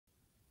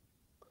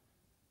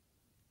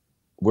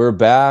We're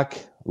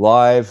back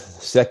live,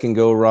 second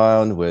go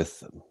round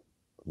with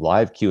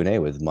live Q&A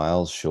with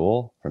Miles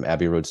Showell from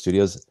Abbey Road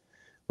Studios.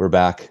 We're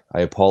back.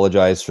 I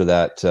apologize for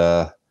that.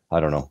 I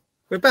don't know.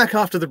 We're back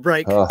after the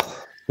break.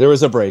 There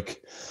was a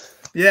break.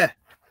 Yeah.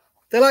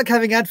 They like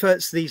having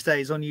adverts these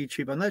days on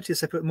YouTube. I noticed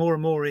they put more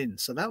and more in.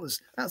 So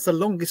that's the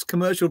longest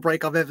commercial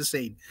break I've ever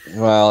seen.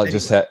 Well,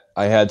 anyway.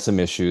 I had some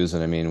issues,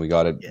 and I mean, we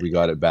got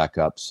it back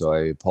up. So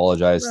I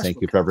apologize.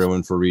 Thank you for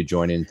everyone for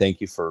rejoining.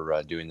 Thank you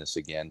for doing this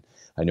again.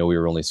 I know we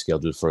were only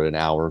scheduled for an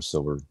hour,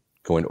 so we're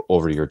going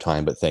over your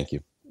time, but thank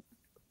you.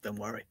 Don't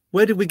worry.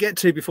 Where did we get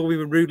to before we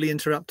were rudely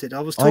interrupted? I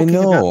was talking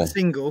about the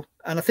single,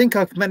 and I think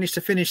I've managed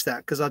to finish that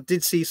because I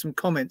did see some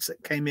comments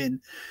that came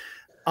in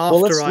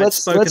after I'd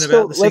spoken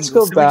about the single. Let's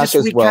go back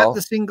as well.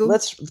 The single?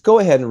 Let's go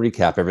ahead and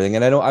recap everything.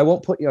 And I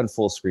won't put you on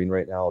full screen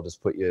right now. I'll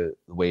just put you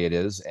the way it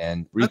is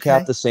and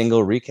recap the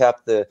single, recap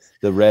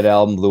the red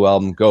album, blue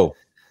album. Go.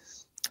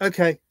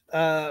 Okay.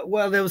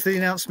 Well, there was the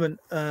announcement.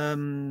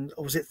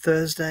 Or was it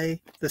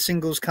Thursday? The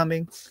single's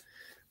coming.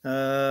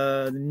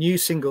 The new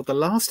single, the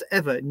last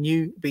ever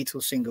new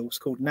Beatles single, was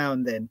called Now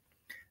and Then,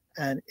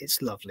 and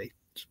it's lovely.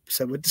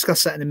 So we'll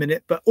discuss that in a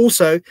minute. But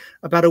also,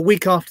 about a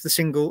week after the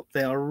single,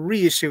 they are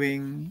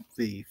reissuing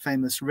the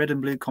famous red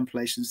and blue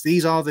compilations.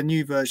 These are the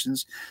new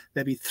versions.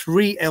 There'll be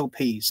 3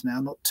 LPs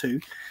now, not 2.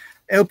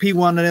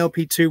 LP1 and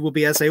LP2 will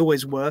be as they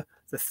always were.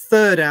 The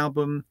third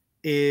album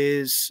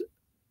is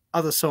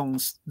other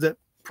songs that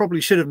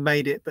probably should have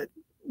made it, but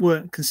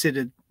weren't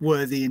considered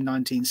worthy in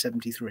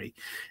 1973.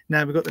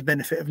 Now we've got the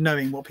benefit of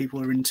knowing what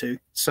people are into.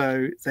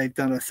 So they've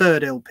done a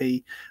third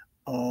LP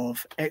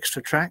of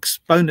extra tracks,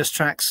 bonus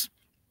tracks.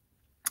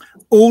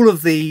 All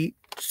of the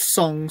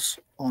songs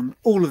on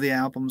all of the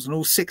albums, and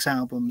all 6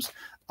 albums,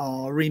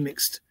 are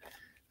remixed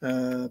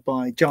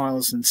by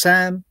Giles and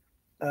Sam.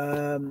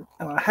 And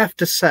I have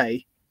to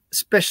say,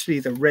 especially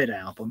the Red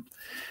album,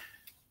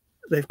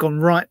 they've gone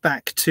right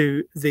back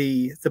to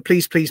the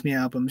Please Please Me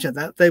albums. Yeah,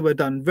 that they were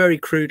done very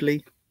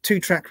crudely,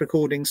 2-track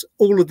recordings,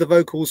 all of the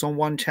vocals on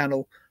one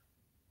channel,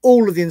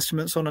 all of the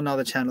instruments on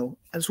another channel.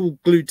 It's all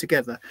glued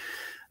together.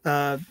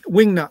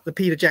 Wingnut, the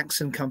Peter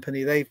Jackson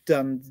company, they've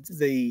done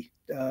the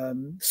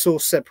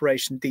source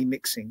separation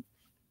demixing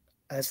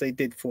as they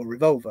did for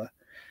Revolver,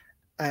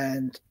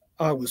 and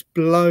I was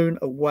blown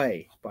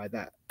away by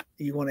that.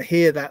 You want to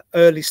hear that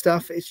early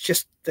stuff, it's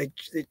just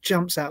it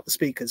jumps out the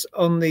speakers.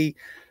 On the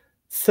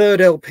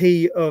third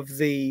LP of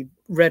the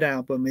Red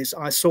album is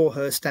I Saw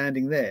Her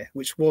Standing There,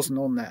 which wasn't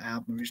on that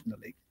album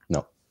originally.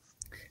 No.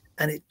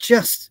 And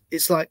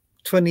it's like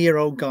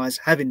 20-year-old guys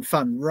having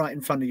fun right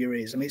in front of your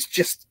ears. I mean, it's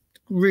just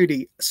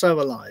really so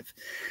alive.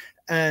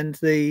 And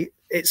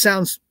it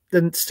sounds,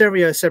 the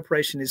stereo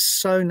separation is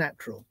so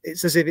natural.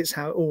 It's as if it's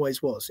how it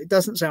always was. It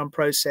doesn't sound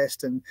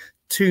processed and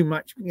too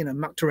much,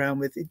 mucked around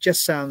with. It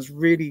just sounds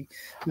really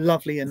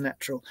lovely and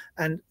natural.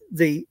 And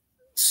the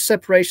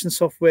separation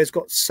software's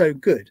got so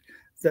good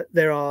that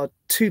there are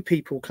 2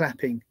 people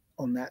clapping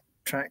on that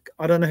track.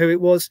 I don't know who it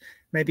was.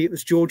 Maybe it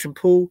was George and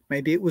Paul.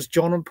 Maybe it was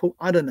John and Paul.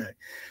 I don't know.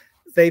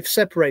 They've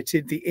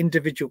separated the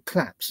individual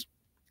claps.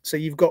 So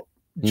you've got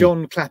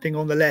John clapping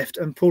on the left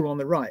and Paul on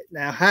the right.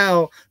 Now,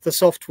 how the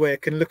software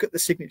can look at the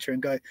signature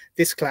and go,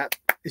 this clap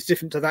is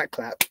different to that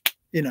clap,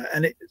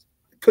 and it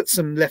puts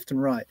them left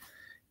and right.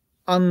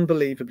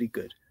 Unbelievably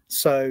good.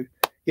 So,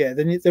 yeah,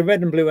 the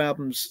Red and Blue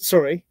albums,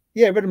 Red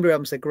and Blue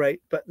albums, they're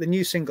great, but the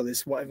new single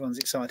is what everyone's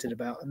excited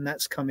about, and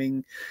that's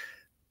coming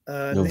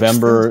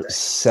November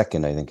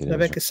 2nd, I think it is.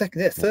 November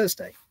 2nd,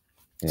 Thursday.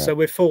 Yeah. So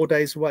we're 4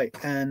 days away,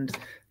 and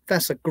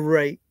that's a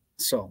great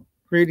song.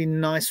 Really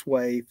nice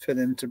way for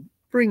them to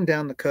bring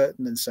down the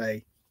curtain and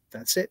say,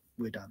 that's it,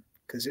 we're done.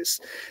 Because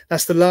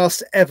that's the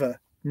last ever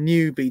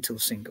new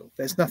Beatles single.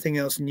 There's nothing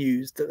else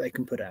new that they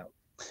can put out.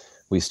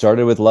 We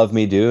started with Love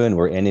Me Do, and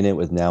we're ending it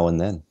with Now and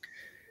Then.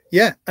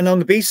 Yeah, and on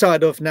the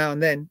B-side of Now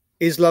and Then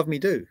is Love Me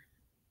Do.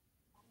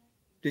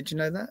 Did you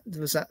know that?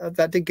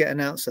 That did get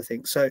announced, I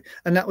think. So,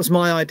 and that was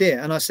my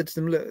idea. And I said to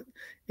them, look,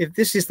 if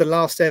this is the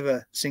last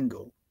ever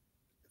single,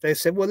 they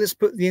said, well, let's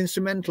put the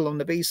instrumental on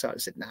the B-side. I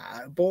said,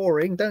 nah,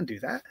 boring. Don't do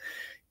that.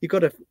 You've got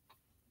to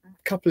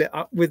couple it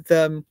up with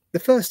the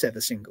first ever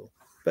single.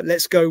 But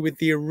let's go with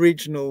the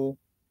original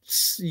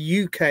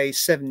UK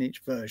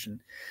 7-inch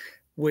version,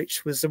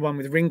 which was the one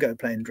with Ringo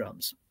playing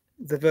drums.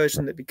 The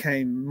version that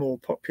became more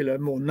popular,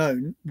 more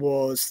known,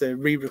 was the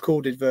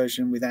re-recorded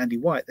version with Andy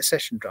White, the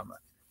session drummer.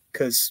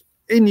 Because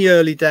in the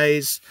early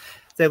days,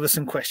 there were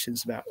some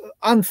questions about,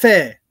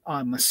 unfair,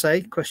 I must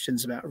say,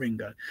 questions about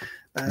Ringo.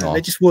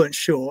 They just weren't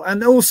sure.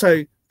 And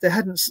also,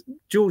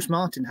 George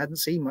Martin hadn't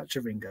seen much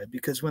of Ringo,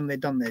 because when they'd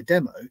done their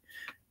demo,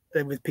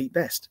 they were with Pete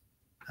Best.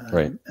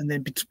 Right. And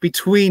then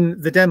between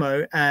the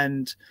demo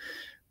and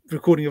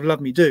recording of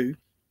Love Me Do,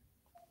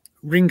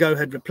 Ringo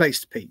had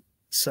replaced Pete.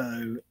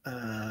 So,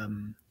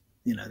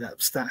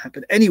 that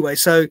happened. Anyway,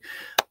 so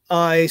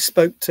I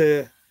spoke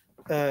to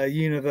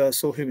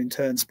Universal, who in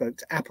turn spoke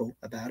to Apple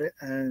about it,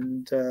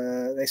 and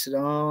they said,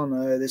 oh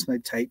no, there's no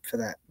tape for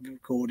that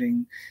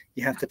recording.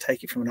 You have to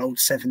take it from an old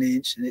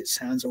 7-inch and it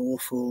sounds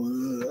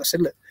awful. I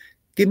said, look,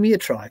 give me a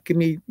try. Give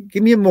me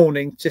a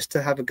morning just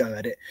to have a go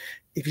at it.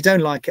 If you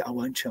don't like it, I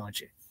won't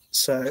charge you.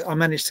 So I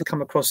managed to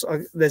come across,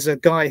 there's a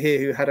guy here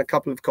who had a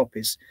couple of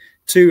copies,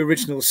 2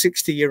 original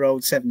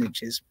 60-year-old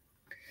 7-inches.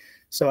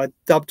 So I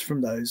dubbed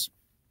from those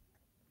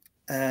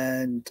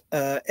and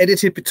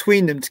edited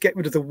between them to get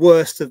rid of the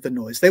worst of the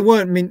noise. They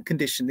weren't mint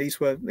condition.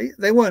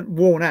 They weren't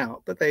worn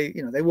out, but they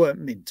weren't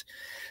mint.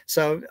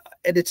 So I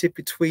edited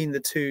between the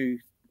 2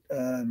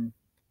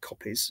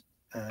 copies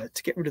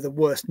to get rid of the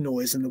worst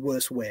noise and the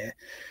worst wear.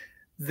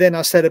 Then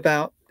I set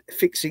about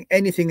fixing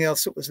anything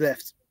else that was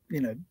left,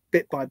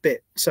 bit by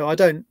bit. So I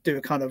don't do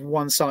a kind of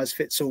one size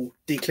fits all,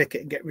 declick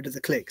it and get rid of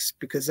the clicks,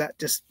 because that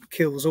just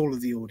kills all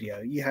of the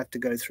audio. You have to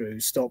go through,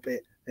 stop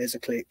it, there's a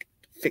click,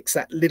 fix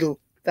that little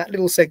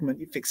segment,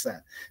 you fix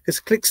that, because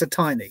clicks are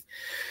tiny.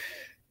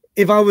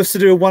 If I was to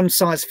do a one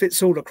size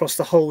fits all across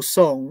the whole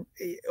song,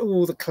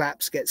 all the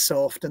claps get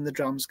soft and the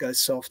drums go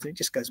soft and it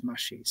just goes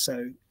mushy.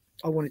 So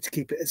I wanted to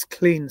keep it as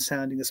clean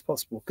sounding as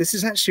possible. This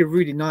is actually a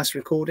really nice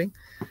recording,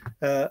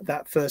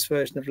 that first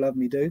version of Love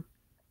Me Do.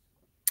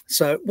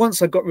 So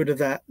once I got rid of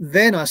that,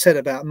 then I set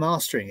about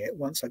mastering it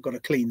once I got a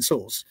clean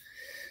source.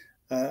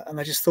 And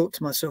I just thought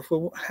to myself,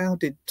 well, how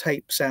did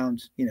tape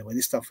sound, when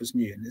this stuff was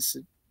new? And this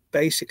is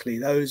basically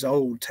those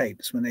old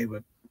tapes when they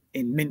were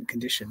in mint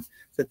condition.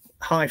 The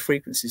high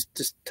frequencies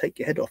just take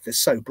your head off. They're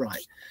so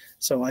bright.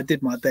 So I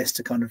did my best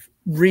to kind of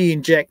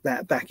re-inject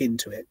that back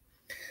into it.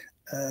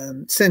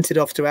 Sent it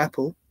off to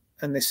Apple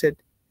and they said,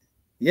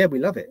 yeah, we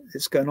love it.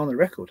 It's going on the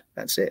record.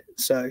 That's it.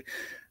 So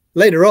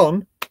later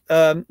on,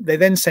 they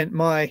then sent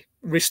my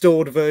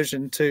restored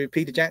version to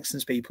Peter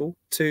Jackson's people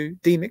to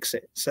demix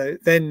it. So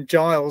then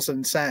Giles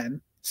and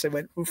Sam, so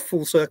went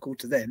full circle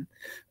to them.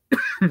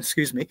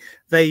 Excuse me.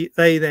 They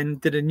then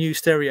did a new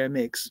stereo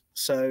mix.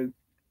 So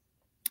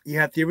you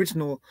have the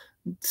original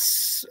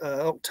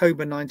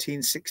October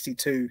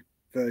 1962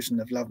 version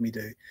of Love Me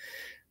Do,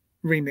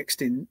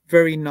 remixed in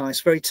very nice,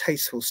 very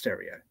tasteful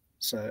stereo.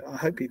 So I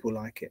hope people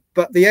like it.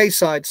 But the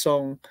A-side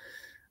song,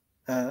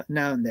 Now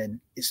and Then,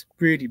 is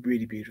really,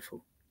 really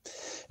beautiful.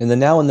 And the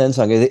Now and Then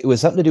song, it was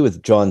something to do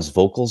with John's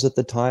vocals at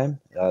the time.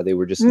 They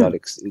were just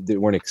they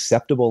weren't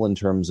acceptable in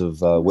terms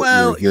of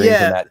what you were hearing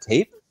from that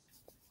tape.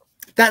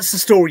 That's the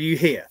story you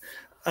hear.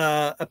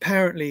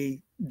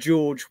 Apparently,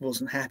 George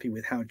wasn't happy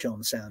with how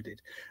John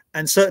sounded.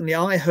 And certainly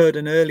I heard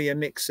an earlier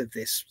mix of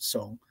this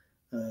song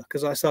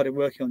because I started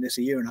working on this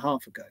 1.5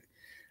 years ago.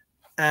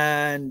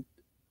 And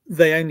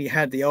they only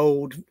had the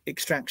old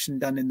extraction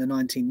done in the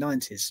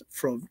 1990s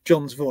from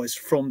John's voice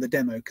from the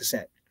demo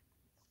cassette.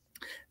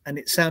 And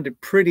it sounded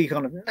pretty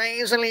kind of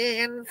nasally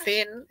and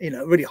thin,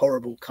 really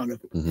horrible kind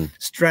of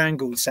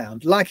strangled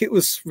sound, like it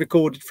was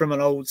recorded from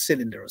an old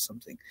cylinder or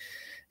something,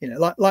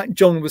 like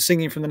John was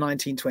singing from the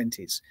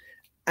 1920s.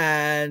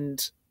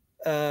 And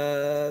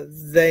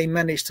they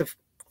managed to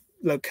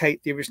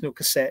locate the original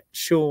cassette.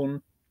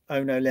 Sean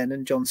Ono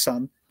Lennon, John's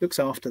son, looks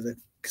after the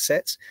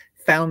cassettes,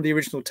 found the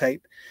original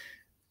tape,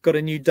 got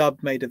a new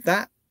dub made of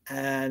that,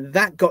 and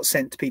that got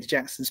sent to Peter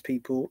Jackson's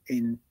people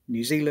in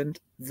New Zealand.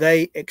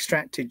 They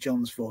extracted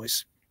John's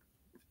voice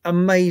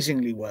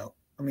amazingly well.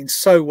 I mean,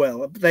 so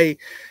well.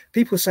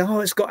 People say,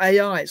 oh, it's got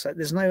AI. It's like,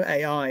 there's no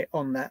AI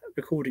on that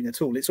recording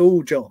at all. It's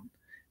all John.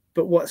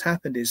 But what's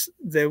happened is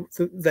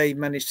they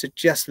managed to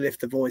just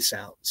lift the voice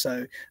out.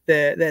 So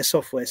their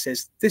software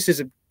says, this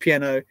is a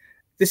piano,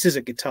 this is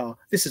a guitar,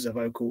 this is a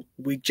vocal.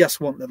 We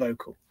just want the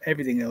vocal.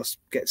 Everything else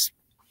gets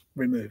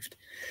removed.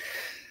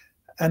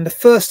 And the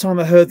first time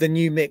I heard the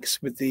new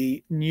mix with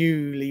the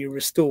newly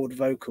restored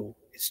vocal,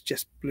 it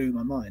just blew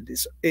my mind.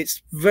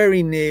 It's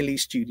very nearly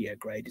studio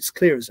grade. It's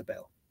clear as a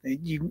bell.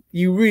 You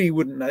really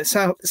wouldn't know. It's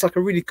like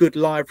a really good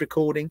live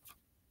recording.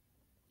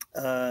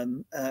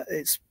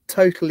 It's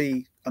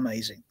totally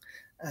amazing,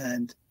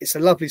 and it's a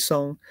lovely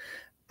song,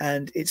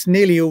 and it's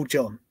nearly all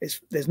John.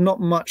 There's not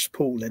much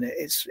Paul in it.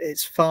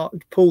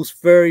 Paul's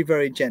very,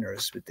 very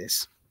generous with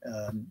this.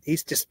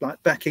 He's just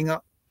like backing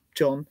up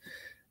John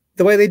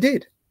the way they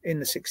did in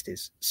the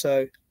 60s.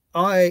 So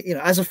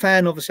as a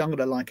fan, obviously I'm going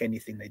to like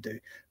anything they do,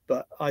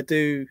 but I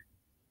do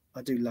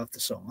love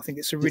the song. I think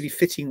it's a really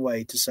fitting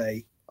way to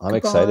say I'm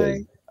goodbye.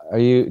 excited.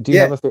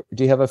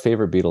 Do you have a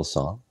favorite Beatles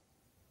song?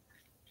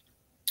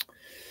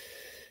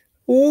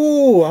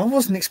 Oh, I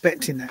wasn't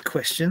expecting that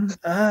question.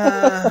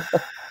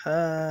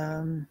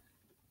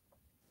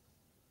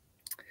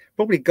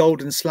 Probably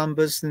Golden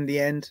Slumbers in the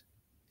end.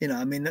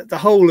 I mean, the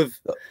whole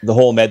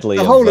medley,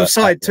 the whole of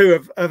side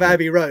 2 of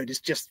Abbey Road is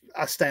just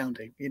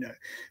astounding,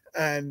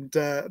 And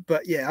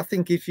but yeah, I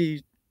think if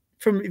you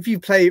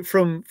play it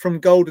from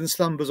Golden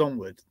Slumbers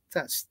onward,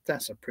 that's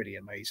a pretty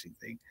amazing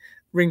thing.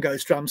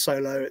 Ringo's drum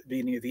solo at the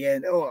beginning of the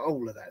end,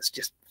 all of that's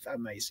just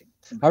amazing.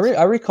 I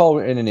recall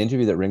in an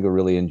interview that Ringo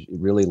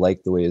really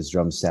liked the way his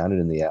drums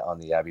sounded on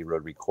the Abbey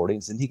Road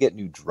recordings. Didn't he get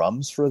new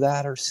drums for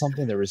that or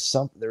something? There was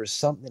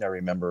something I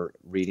remember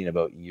reading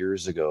about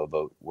years ago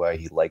about why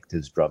he liked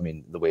his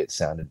drumming, the way it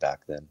sounded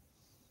back then.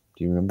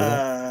 Do you remember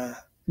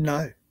that?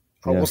 No,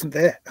 I wasn't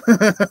there,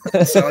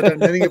 so I don't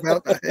know anything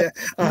about that. Yeah.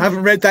 I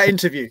haven't read that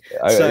interview.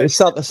 So it's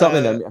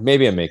something that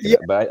maybe I'm making up,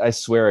 but I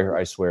swear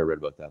I read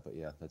about that. But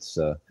yeah, that's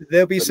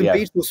there'll be some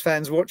Beatles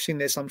fans watching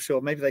this. I'm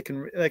sure maybe they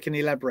can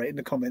elaborate in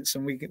the comments,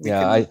 and we can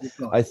reply.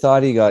 I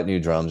thought he got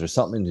new drums or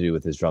something to do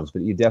with his drums,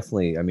 but you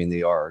definitely, I mean,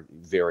 they are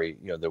very,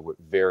 they're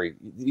very,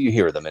 you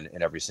hear them in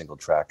every single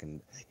track,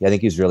 and I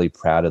think he's really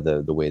proud of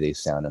the way they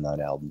sound in that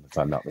album, if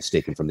I'm not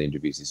mistaken, from the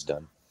interviews he's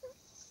done.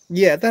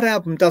 Yeah, that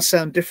album does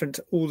sound different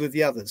to all of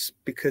the others,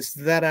 because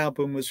that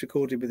album was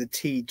recorded with a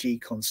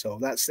TG console.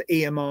 That's the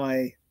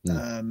EMI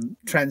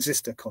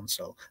transistor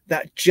console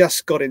that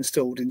just got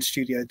installed in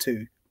Studio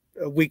 2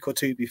 a week or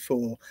two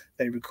before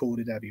they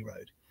recorded Abbey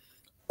Road.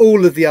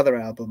 All of the other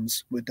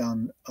albums were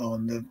done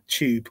on the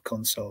Tube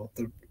console,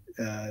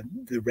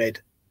 the red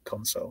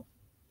console,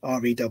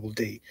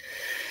 REDD.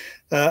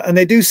 And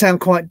they do sound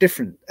quite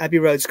different. Abbey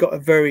Road's got a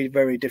very,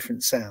 very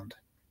different sound.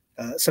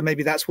 So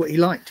maybe that's what he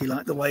liked. He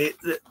liked the way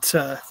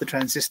that the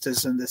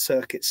transistors and the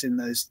circuits in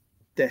those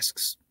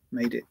desks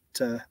made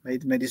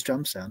his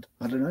drum sound.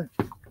 I don't know.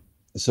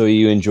 So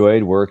you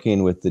enjoyed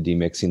working with the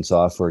demixing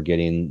software,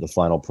 getting the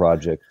final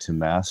project to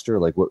master?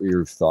 Like, what were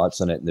your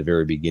thoughts on it in the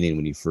very beginning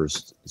when you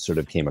first sort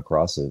of came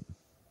across it?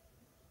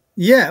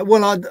 Yeah,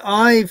 well,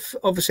 I've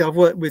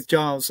worked with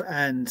Giles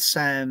and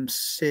Sam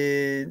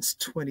since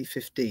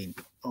 2015.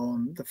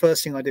 On the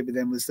first thing I did with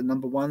them was the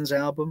Number Ones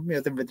album,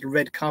 the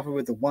red cover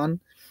with the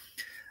one.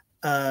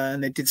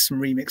 And they did some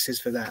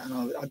remixes for that,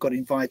 and I got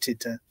invited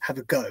to have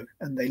a go,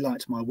 and they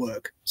liked my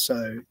work,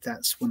 so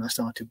that's when I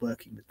started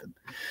working with them.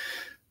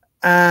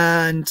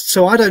 And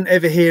so I don't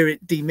ever hear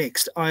it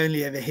demixed. I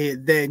only ever hear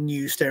their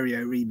new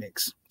stereo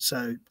remix.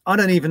 So I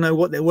don't even know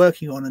what they're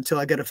working on until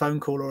I get a phone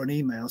call or an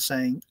email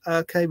saying,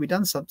 okay, we've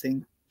done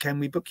something, can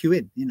we book you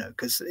in?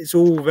 Because it's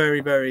all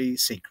very, very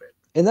secret.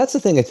 And that's the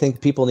thing I think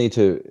people need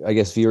to, I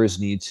guess viewers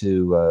need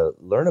to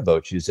learn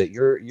about you, is that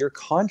you're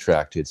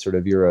contracted, sort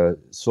of, you're a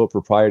sole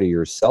proprietor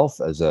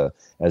yourself as a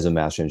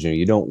master engineer.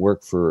 You don't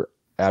work for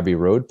Abbey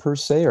Road per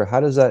se, or how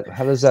does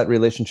that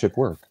relationship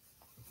work?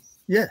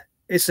 Yeah,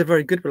 it's a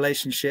very good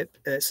relationship.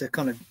 It's a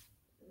kind of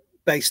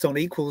based on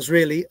equals,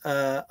 really.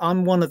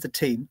 I'm one of the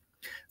team.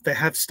 They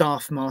have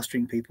staff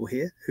mastering people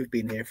here who've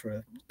been here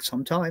for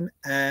some time,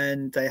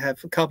 and they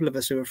have a couple of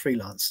us who are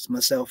freelancers,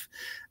 myself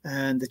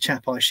and the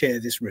chap I share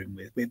this room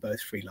with. We're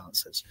both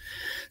freelancers.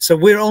 So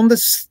we're on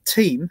this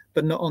team,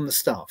 but not on the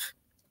staff.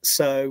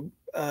 So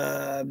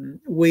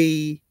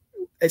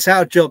it's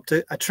our job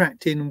to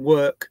attract in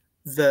work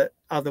that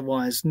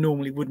otherwise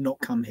normally would not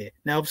come here.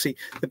 Now, obviously,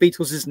 the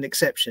Beatles is an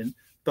exception,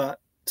 but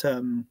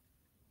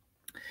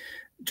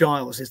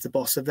Giles is the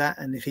boss of that,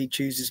 and if he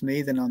chooses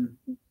me, then I'm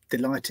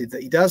delighted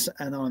that he does,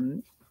 and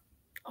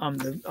I'm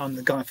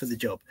the guy for the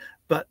job.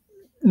 But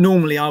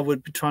normally I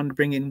would be trying to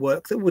bring in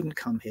work that wouldn't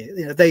come here.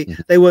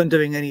 They weren't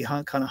doing any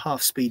kind of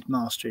half-speed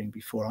mastering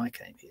before I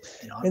came here.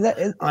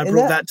 I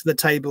brought that to the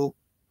table.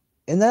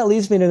 And that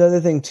leads me to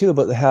another thing too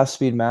about the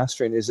half-speed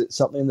mastering. Is it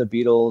something the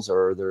Beatles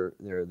or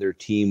their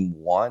team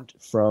want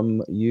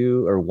from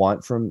you,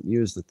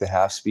 is like the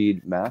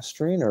half-speed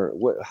mastering, or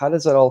how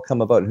does that all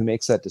come about? Who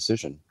makes that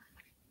decision?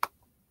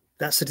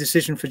 That's a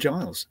decision for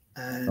Giles,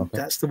 and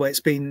that's the way it's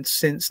been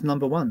since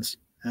Number Ones.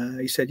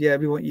 He said, yeah,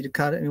 we want you to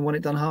cut it, and we want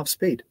it done half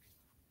speed,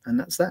 and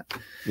that's that.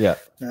 Yeah.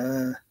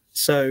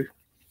 So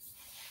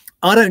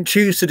I don't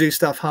choose to do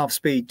stuff half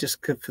speed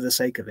just for the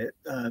sake of it.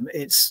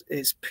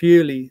 It's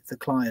purely the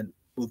client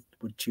would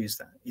choose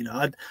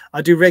that.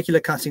 I do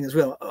regular cutting as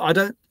well. I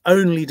don't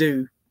only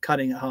do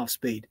cutting at half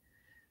speed,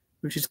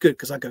 which is good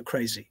because I go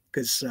crazy,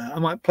 because I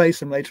might play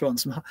some later on.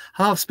 Some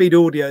half speed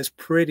audio is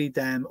pretty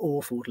damn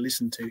awful to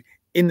listen to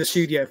in the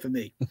studio for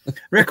me.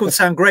 Records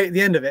sound great at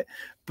the end of it,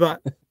 but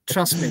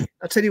trust me,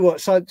 I'll tell you what,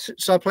 so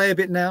I play a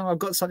bit now? I've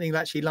got something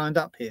actually lined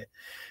up here.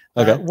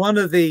 Okay.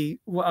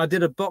 I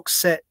did a box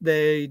set.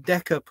 The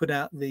Decca put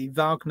out the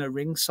Wagner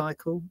Ring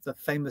Cycle, the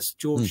famous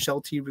George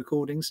Schulte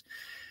recordings.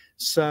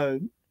 So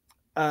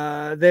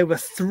there were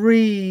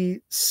 3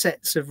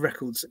 sets of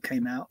records that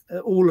came out,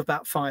 all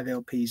about 5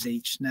 LPs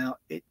each. Now,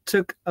 it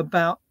took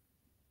about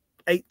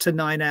 8 to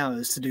 9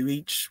 hours to do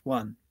each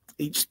one,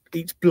 each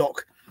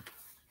block.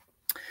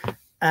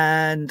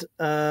 And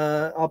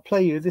I'll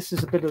play you. This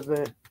is a bit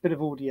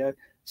of audio.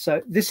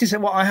 So this is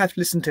what I have to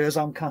listen to as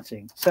I'm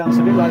cutting. Sounds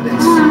a bit like this.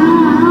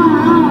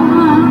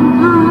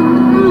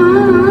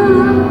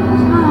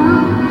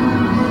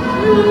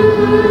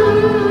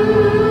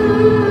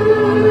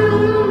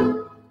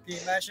 Can you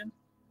imagine?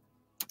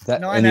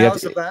 9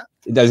 hours of that.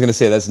 I was going to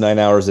say that's 9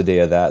 hours a day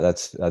of that.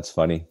 That's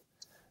funny.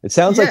 It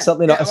sounds like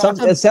something.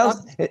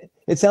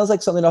 It sounds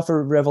like something off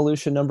of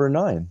Revolution Number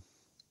 9.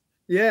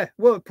 Yeah,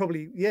 well,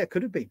 probably, yeah,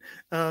 could have been.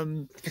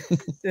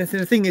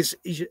 The thing is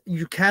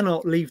you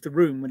cannot leave the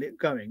room when it's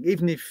going,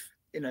 even if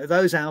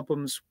those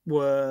albums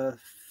were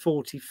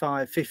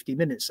 45, 50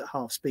 minutes at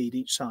half speed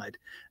each side,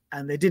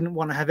 and they didn't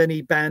want to have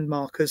any band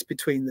markers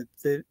between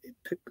the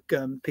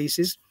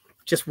pieces,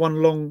 just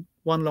one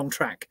long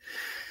track.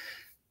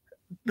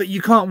 But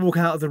you can't walk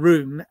out of the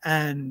room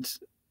and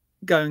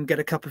go and get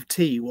a cup of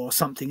tea or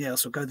something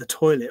else, or go to the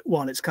toilet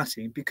while it's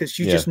cutting, because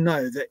you Yeah. just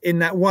know that in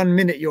that 1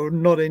 minute you're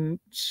not in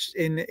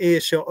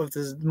earshot of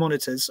the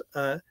monitors,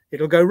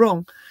 it'll go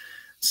wrong.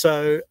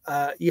 So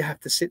you have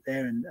to sit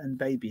there and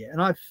baby it.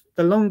 And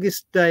the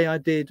longest day I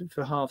did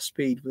for half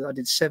speed was I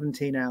did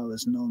 17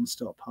 hours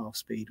non-stop half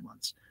speed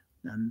once,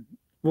 and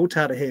walked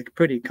out of here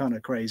pretty kind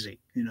of crazy,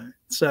 you know.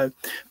 So,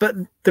 but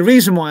the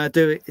reason why I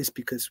do it is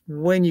because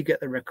when you get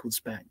the records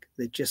back,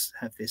 they just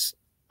have this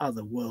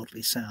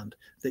otherworldly sound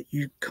that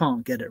you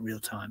can't get at real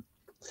time.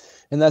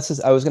 And that's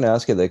just, I was going to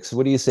ask you, like, so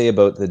what do you say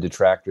about the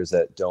detractors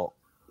that don't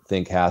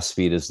think half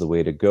speed is the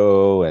way to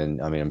go? And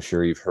I mean, I'm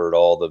sure you've heard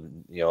all the,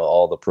 you know,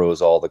 all the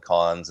pros, all the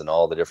cons, and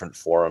all the different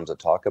forums that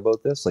talk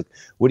about this. Like,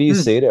 what do you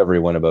say to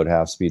everyone about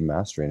half speed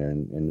mastering,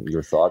 and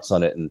your thoughts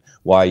on it, and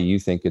why you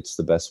think it's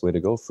the best way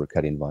to go for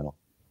cutting vinyl?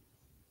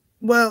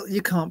 Well,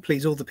 you can't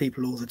please all the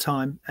people all the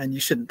time, and you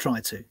shouldn't try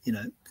to, you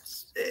know.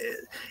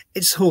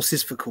 It's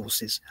horses for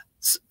courses.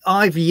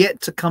 I've yet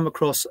to come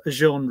across a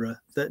genre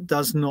that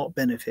does not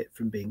benefit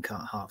from being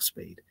cut half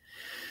speed.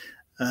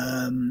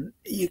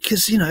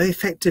 Because, you know,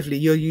 effectively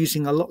you're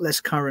using a lot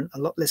less current, a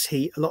lot less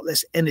heat, a lot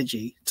less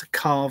energy to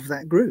carve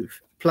that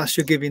groove. Plus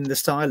you're giving the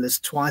stylus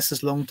twice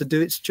as long to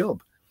do its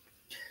job.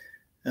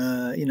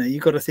 You know,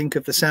 you've got to think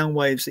of the sound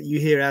waves that you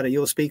hear out of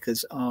your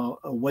speakers are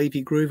a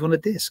wavy groove on a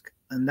disc,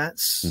 and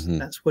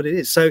that's what it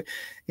is. So,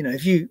 you know,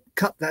 if you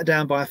cut that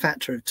down by a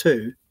factor of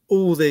 2,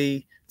 all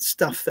the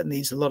stuff that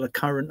needs a lot of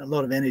current, a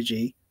lot of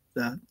energy,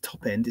 the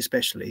top end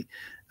especially,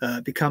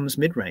 becomes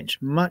mid-range,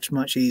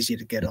 much easier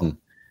to get on.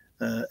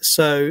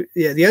 So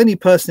yeah, the only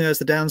person who has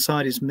the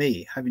downside is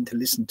me having to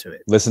listen to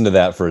it. Listen to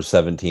that for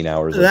 17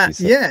 hours. Like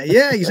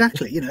yeah,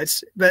 exactly. You know,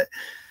 but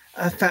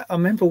in fact, I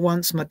remember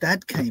once my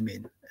dad came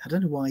in. I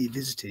don't know why he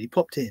visited. He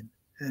popped in,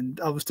 and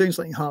I was doing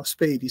something half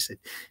speed. He said,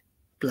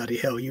 "Bloody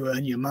hell, you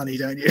earn your money,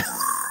 don't you?"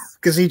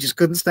 Because he just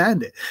couldn't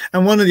stand it.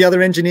 And one of the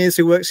other engineers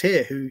who works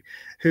here,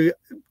 who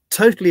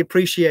totally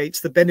appreciates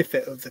the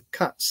benefit of the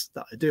cuts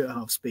that I do at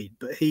half speed,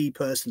 but he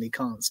personally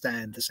can't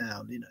stand the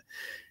sound. You know,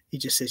 he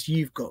just says,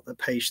 "You've got the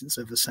patience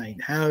of a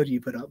saint. How do you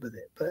put up with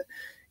it?" But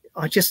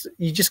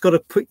you just got to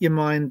put your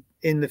mind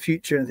in the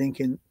future and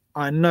thinking,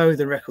 I know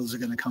the records are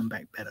going to come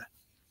back better.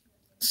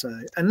 So,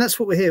 and that's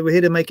what we're here. We're here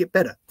to make it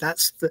better.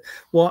 That's the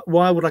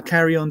why would I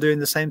carry on doing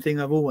the same thing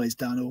I've always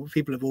done, or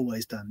people have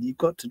always done? You've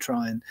got to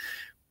try and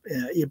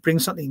you bring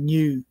something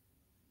new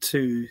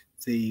to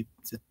the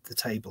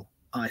table,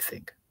 I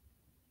think.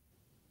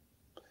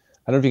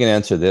 I don't know if you can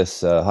answer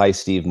this. Hi,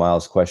 Steve.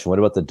 Miles question. What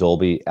about the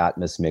Dolby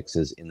Atmos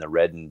mixes in the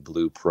red and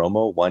blue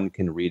promo? One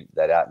can read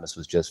that Atmos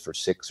was just for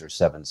 6 or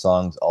 7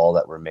 songs, all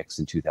that were mixed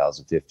in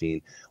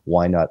 2015.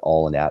 Why not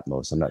all in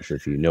Atmos? I'm not sure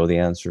if you know the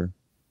answer.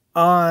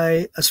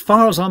 As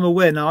far as I'm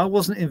aware, now I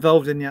wasn't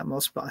involved in the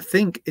Atmos, but I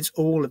think it's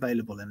all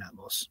available in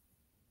Atmos.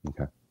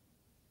 Okay.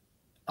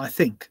 I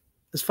think,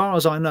 as far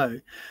as I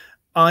know,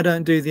 I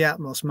don't do the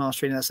Atmos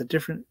mastering. That's a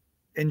different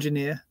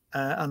engineer.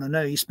 And I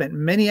know he spent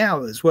many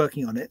hours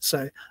working on it.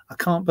 So I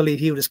can't believe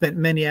he would have spent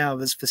many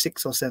hours for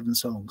 6 or 7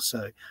 songs.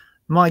 So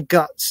my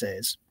gut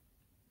says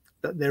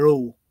that they're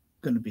all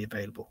going to be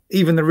available.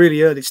 Even the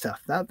really early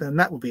stuff. Then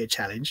that would be a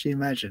challenge. You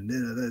imagine, you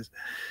know,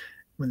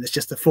 when there's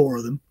just the 4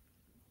 of them.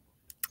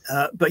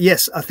 But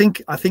yes, I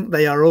think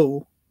they are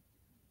all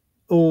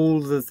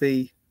of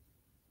the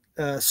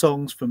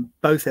songs from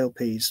both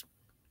LPs,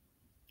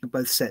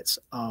 both sets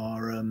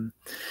are in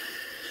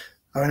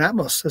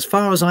Atmos, as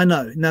far as I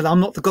know. Now,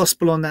 I'm not the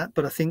gospel on that,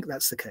 but I think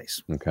that's the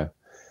case. Okay.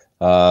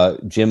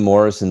 Jim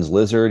Morrison's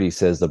Lizard, he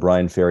says the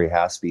Brian Ferry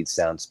half speed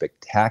sounds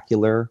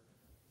spectacular.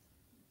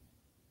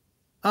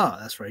 Ah,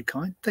 that's very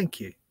kind. Thank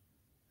you.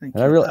 Thank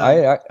you.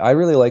 I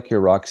really like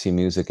your Roxy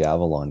Music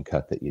Avalon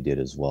cut that you did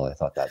as well. I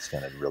thought that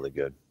sounded really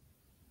good.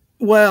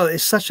 Well,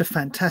 it's such a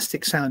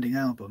fantastic sounding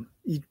album.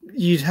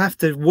 You'd have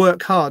to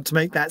work hard to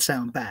make that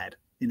sound bad,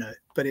 you know.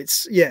 But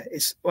it's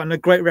on a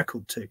great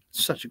record too.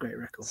 Such a great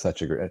record.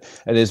 Such a great.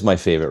 It is my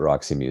favorite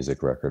Roxy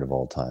Music record of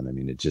all time. I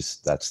mean,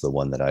 that's the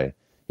one that I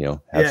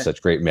have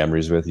such great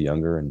memories with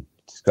younger, and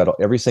it's got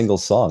every single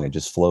song. It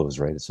just flows,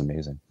 right? It's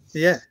amazing.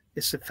 Yeah,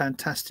 it's a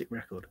fantastic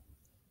record.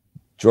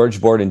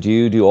 George Borden, do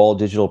you do all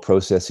digital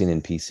processing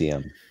in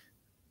PCM?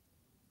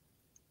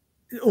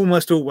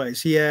 Almost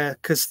always, yeah,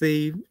 because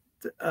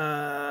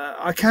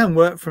I can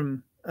work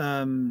from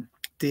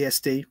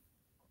DSD,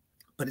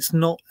 but it's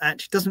not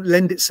actually doesn't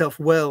lend itself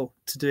well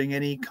to doing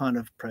any kind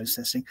of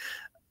processing.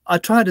 I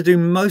try to do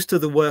most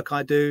of the work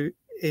I do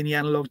in the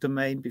analog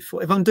domain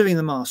before, if I'm doing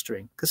the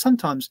mastering, because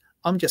sometimes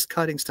I'm just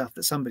cutting stuff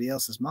that somebody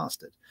else has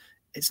mastered.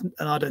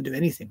 And I don't do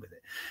anything with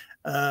it.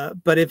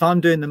 But if I'm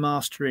doing the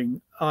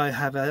mastering, I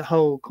have a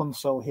whole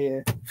console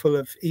here full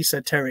of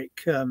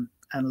esoteric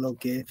analog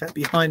gear. In fact,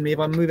 behind me, if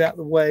I move out of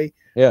the way,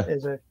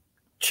 there's a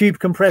tube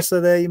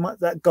compressor there. You might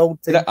that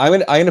gold thing.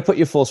 I'm gonna put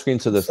you full screen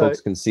so the folks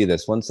can see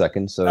this. 1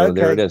 second. So okay,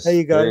 there it is. There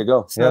you go. There you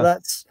go. So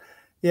that's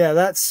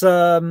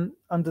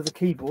under the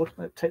keyboard.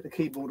 Let's take the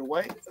keyboard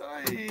away.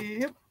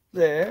 Yep,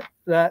 there.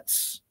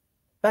 That's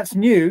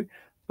new.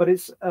 but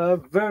it's a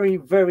very,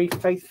 very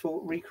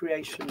faithful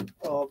recreation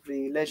of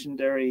the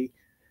legendary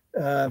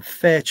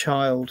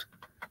Fairchild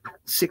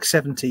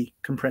 670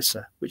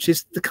 compressor, which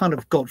is the kind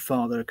of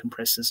godfather of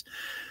compressors.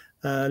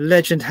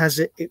 Legend has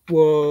it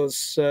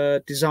was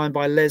designed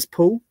by Les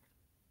Paul,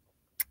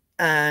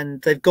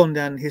 and they've gone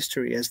down in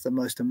history as the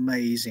most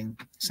amazing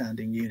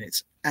sounding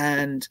units.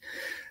 And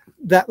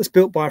that was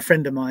built by a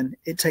friend of mine.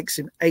 It takes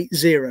him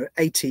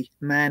 80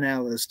 man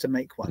hours to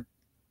make one,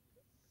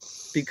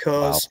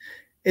 because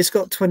it's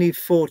got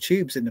 24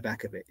 tubes in the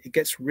back of it. It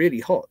gets really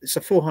hot. It's a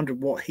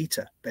 400-watt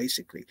heater,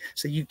 basically.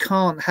 So you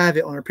can't have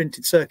it on a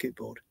printed circuit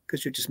board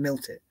because you'll just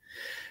melt it.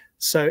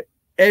 So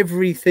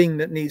everything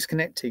that needs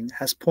connecting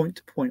has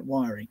point-to-point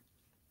wiring.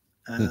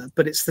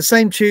 But it's the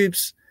same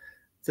tubes,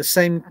 the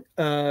same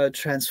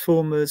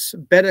transformers,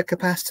 better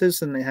capacitors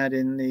than they had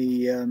in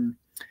the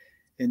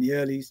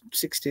early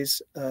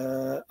 60s.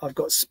 I've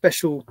got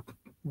special,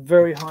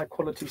 very high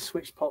quality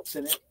switch pots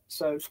in it.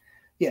 So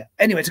yeah,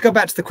 anyway, to go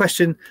back to the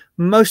question,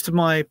 most of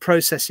my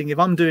processing, if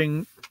I'm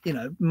doing, you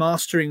know,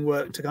 mastering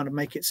work to kind of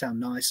make it sound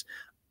nice,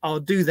 I'll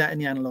do that in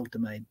the analog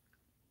domain.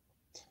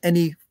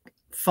 Any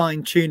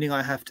fine tuning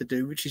I have to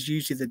do, which is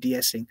usually the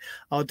de-essing,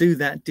 I'll do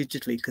that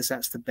digitally because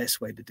that's the best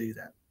way to do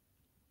that.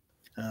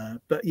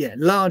 But yeah,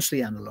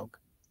 largely analog.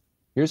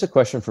 Here's a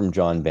question from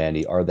John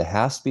Bandy. Are the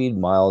half-speed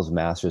Miles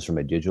masters from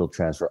a digital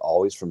transfer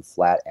always from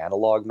flat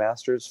analog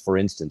masters? For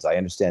instance, I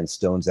understand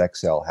Stone's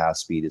XL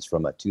half-speed is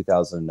from a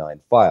 2009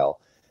 file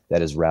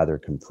that is rather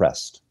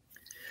compressed.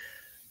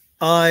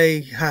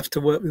 I have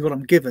to work with what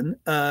I'm given.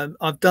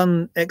 I've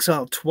done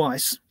XL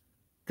twice.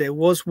 There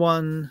was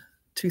one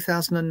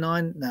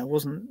 2009. No, it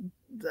wasn't.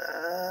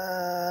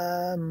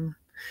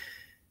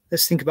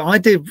 Let's think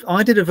about it.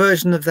 I did a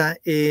version of that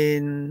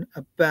in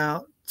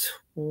about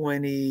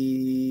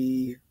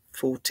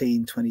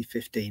 2014,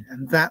 2015,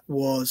 and that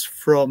was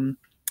from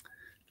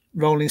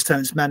Rolling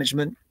Stones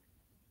management,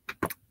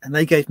 and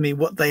they gave me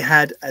what they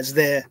had as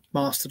their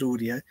mastered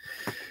audio,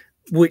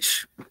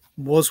 which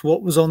was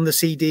what was on the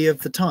CD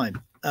of the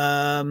time.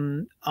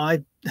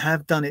 I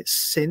have done it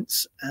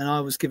since, and I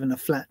was given a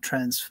flat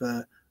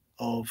transfer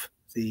of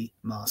the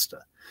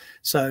master.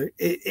 So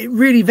it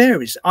really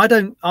varies.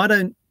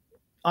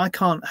 I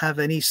can't have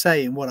any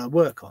say in what I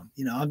work on.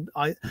 You know,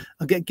 I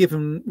get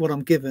given what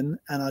I'm given,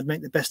 and I'd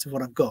make the best of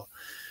what I've got.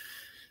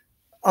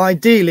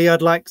 Ideally,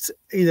 I'd like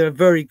either a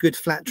very good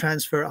flat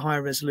transfer at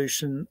higher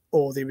resolution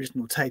or the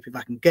original tape if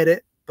I can get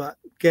it. But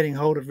getting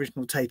hold of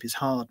original tape is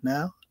hard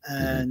now.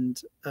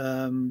 And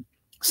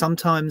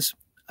sometimes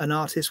an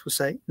artist will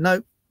say,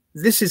 no,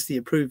 this is the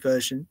approved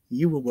version.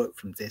 You will work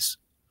from this.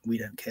 We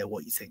don't care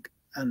what you think.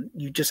 And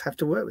you just have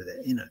to work with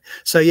it, you know.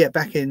 So yeah,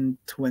 back in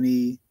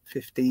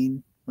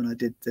 2015, when I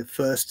did the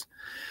first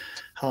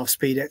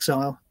half-speed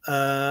Exile,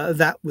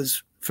 that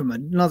was from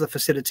another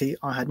facility.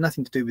 I had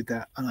nothing to do with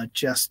that, and I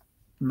just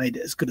made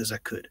it as good as I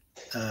could.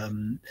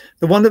 The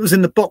one that was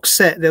in the box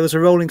set, there was a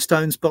Rolling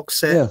Stones box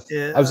set.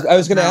 Yeah, I was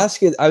going to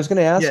ask you. I was going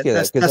to ask you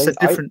that, because that's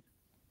a different.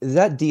 Is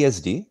that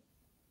DSD?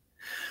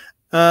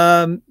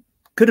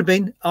 Could have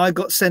been. I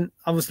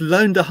was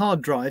loaned a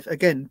hard drive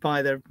again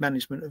by the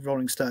management of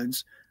Rolling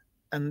Stones,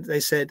 and they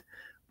said,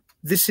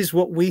 this is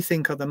what we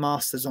think are the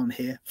masters on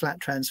here, flat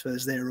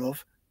transfers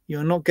thereof.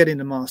 You're not getting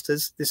the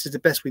masters. This is the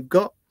best we've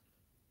got.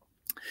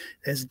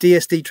 There's a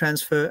DSD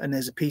transfer and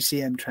there's a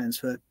PCM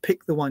transfer.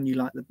 Pick the one you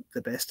like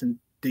the best and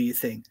do your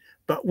thing.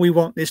 But we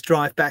want this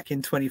drive back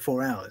in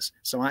 24 hours.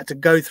 So I had to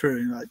go through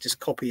and just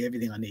copy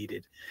everything I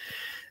needed.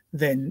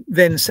 Then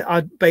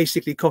I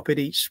basically copied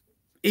each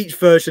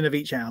version of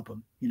each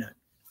album, you know,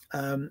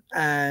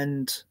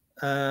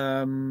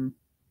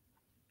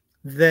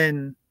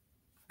 then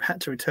had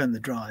to return the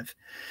drive.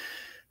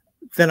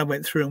 Then I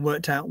went through and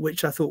worked out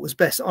which I thought was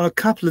best. On a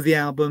couple of the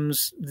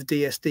albums, the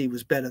DSD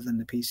was better than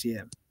the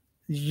PCM.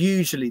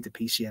 Usually the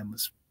PCM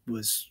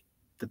was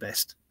the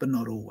best, but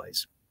not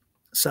always.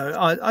 So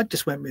I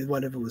just went with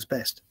whatever was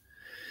best.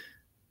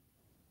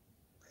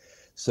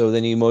 So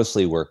then you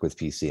mostly work with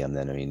PCM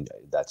then? I mean,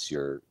 that's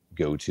your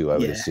go-to, I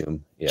would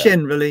assume. Yeah.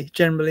 Generally,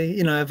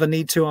 you know, if I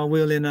need to, I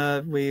will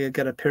we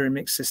get a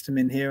pyramid system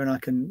in here, and I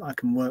can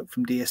work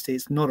from DSD.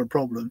 It's not a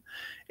problem.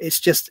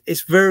 It's just,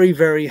 it's very,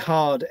 very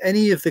hard.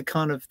 Any of the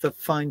kind of the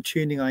fine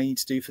tuning I need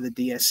to do for the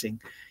de-essing,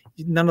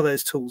 none of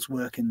those tools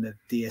work in the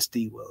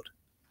DSD world.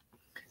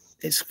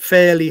 It's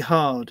fairly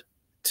hard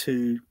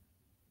to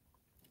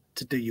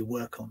do your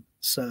work on.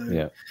 So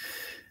yeah.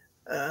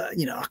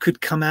 You know, I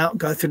could come out,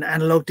 go through an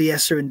analog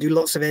de-esser and do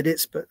lots of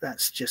edits, but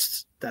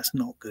that's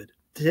not good.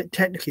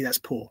 Technically, that's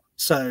poor.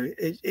 So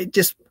it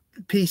just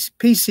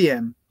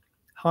PCM,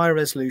 higher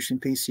resolution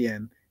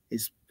PCM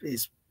is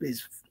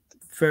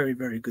very,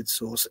 very good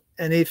source.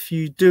 And if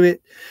you do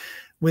it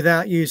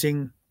without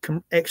using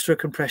extra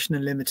compression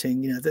and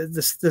limiting, you know,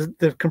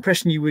 the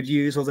compression you would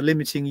use or the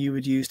limiting you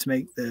would use to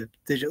make the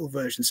digital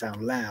version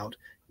sound loud,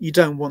 you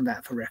don't want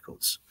that for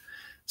records.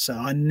 So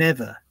I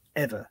never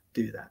ever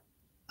do that.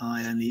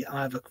 I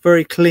have a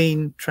very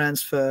clean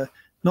transfer,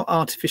 not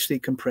artificially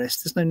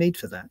compressed. There's no need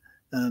for that.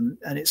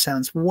 And it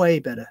sounds way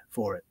better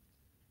for it.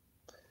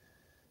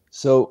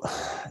 So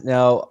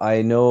now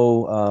I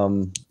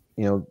know,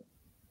 you know,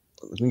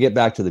 we can get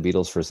back to the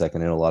Beatles for a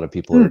second. I know a lot of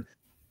people are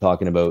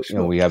talking about, you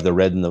know, Sure. we have the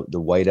Red and the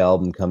White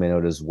album coming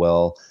out as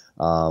well.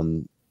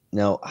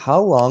 Now,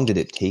 how long did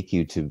it take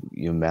you to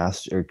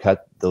master or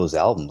cut those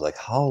albums? Like,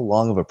 how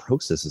long of a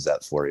process is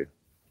that for you?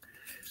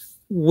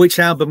 Which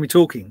album are we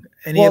talking?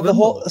 Any Well, of them?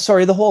 the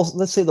whole,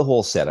 let's say the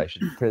whole set. I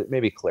should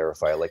maybe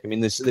clarify. Like, I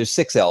mean, there's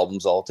 6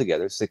 albums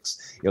altogether,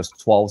 6,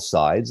 12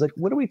 sides. Like,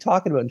 what are we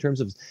talking about in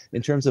terms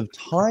of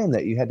time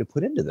that you had to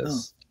put into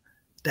this? Oh,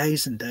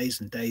 days and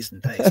days and days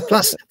and days.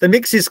 Plus, the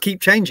mixes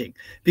keep changing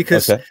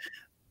because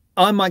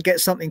I might get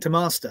something to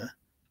master,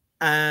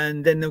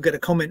 and then they'll get a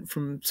comment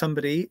from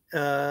somebody.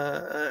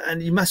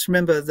 And you must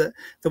remember that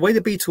the way the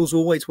Beatles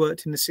always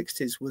worked in the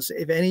 60s was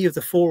if any of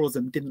the 4 of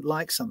them didn't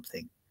like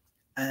something,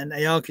 and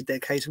they argued their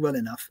case well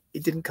enough,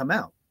 it didn't come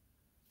out.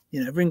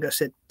 You know, Ringo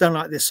said, don't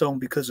like this song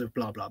because of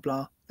blah, blah,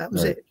 blah. That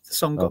was it. The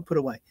song got put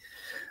away.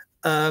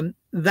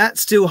 That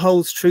still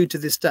holds true to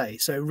this day.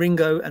 So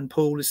Ringo and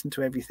Paul listen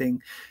to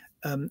everything.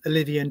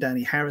 Olivia and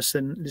Danny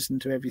Harrison listen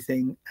to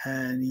everything.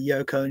 And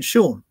Yoko and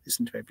Sean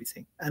listen to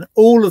everything. And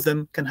all of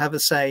them can have a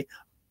say.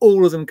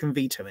 All of them can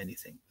veto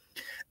anything.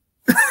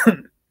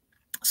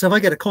 So if I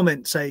get a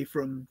comment, say,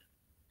 from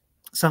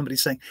somebody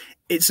saying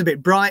it's a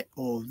bit bright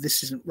or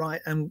this isn't right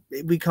and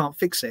we can't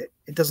fix it,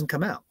 it doesn't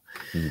come out.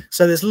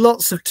 So there's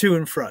lots of to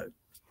and fro.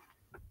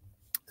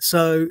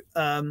 So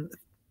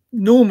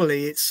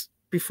normally it's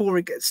before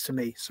it gets to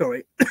me.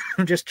 Sorry,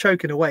 I'm just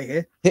choking away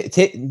here.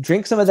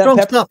 Drink some of that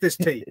strong stuff, this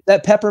tea.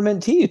 That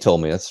peppermint tea you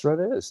told me. That's what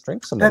it is.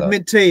 Drink some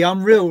peppermint tea.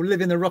 I'm real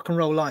living the rock and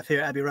roll life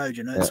here at Abbey Road,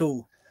 you know. It's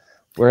all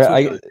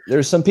where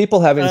there's some people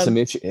having some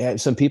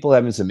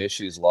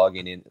issues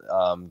logging in,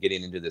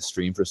 getting into the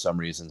stream for some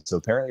reason. So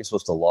apparently you're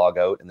supposed to log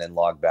out and then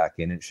log back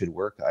in. It should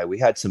work. We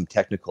had some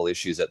technical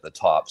issues at the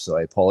top, so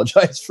I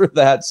apologize for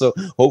that. So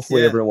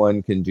hopefully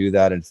everyone can do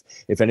that. And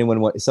if someone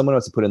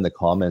wants to put in the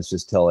comments,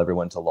 just tell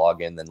everyone to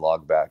log in, then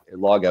log out,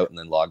 and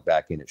then log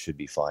back in. It should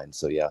be fine.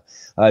 So yeah,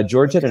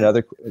 George had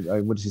another.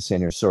 What is he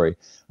saying here? Sorry,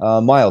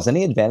 Miles.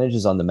 Any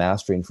advantages on the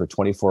mastering for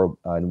 24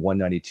 and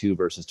 192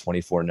 versus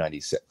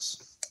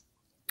 2496?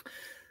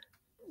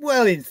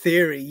 Well, in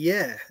theory,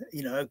 yeah,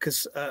 you know,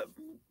 because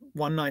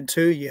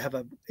 192, you have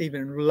a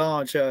even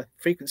larger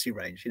frequency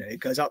range. You know,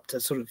 it goes up to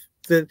sort of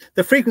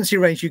the frequency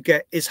range you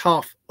get is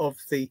half of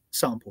the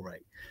sample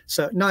rate.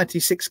 So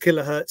 96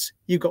 kilohertz,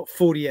 you've got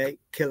 48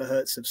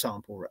 kilohertz of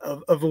sample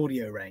of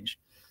audio range.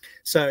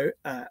 So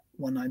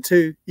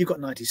 192, you've got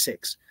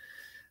 96.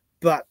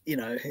 But you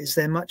know, is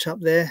there much up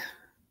there?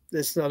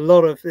 There's a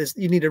lot of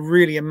you need a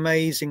really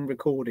amazing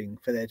recording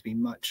for there to be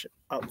much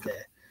up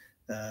there.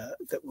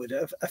 That would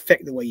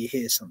affect the way you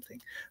hear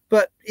something.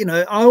 But you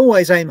know, I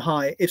always aim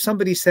high. If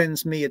somebody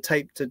sends me a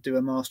tape to do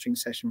a mastering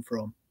session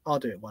from, I'll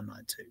do it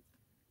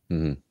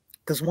 192.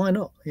 Because why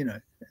not? You know,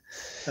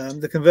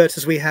 the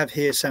converters we have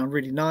here sound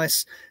really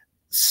nice.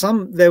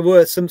 There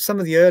were some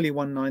of the early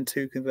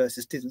 192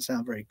 converters didn't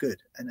sound very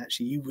good, and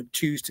actually you would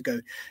choose to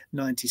go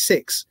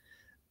 96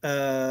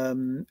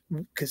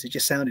 because it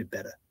just sounded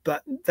better.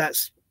 But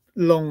that's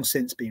long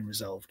since been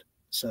resolved.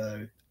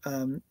 So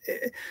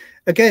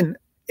again,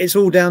 it's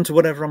all down to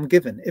whatever I'm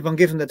given. If I'm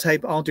given the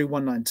tape, I'll do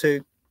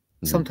 192.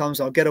 Sometimes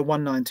I'll get a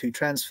 192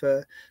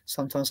 transfer.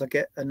 Sometimes I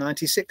get a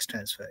 96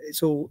 transfer.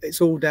 It's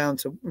all down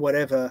to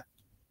whatever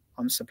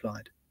I'm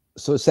supplied.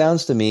 So it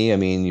sounds to me, I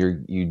mean,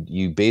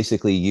 you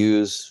basically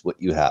use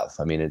what you have.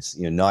 I mean, it's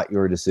not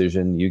your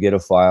decision. You get a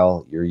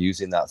file, you're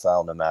using that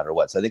file no matter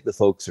what. So I think the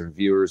folks or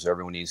viewers,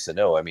 everyone needs to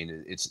know. I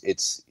mean,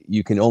 it's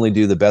you can only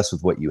do the best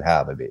with what you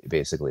have.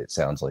 Basically, it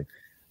sounds like.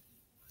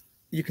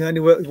 You can only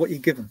work with what you're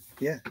given.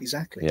 Yeah,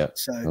 exactly. Yeah.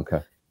 So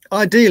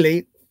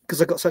ideally,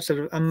 because I've got such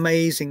an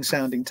amazing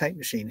sounding tape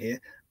machine here,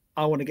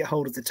 I want to get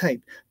hold of the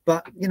tape.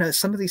 But you know,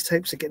 some of these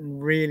tapes are getting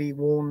really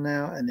worn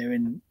now, and they're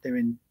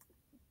in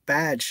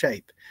bad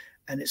shape,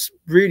 and it's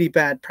really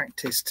bad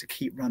practice to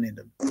keep running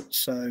them.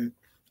 So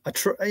I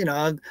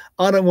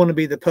don't want to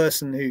be the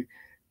person who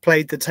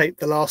played the tape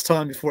the last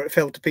time before it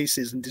fell to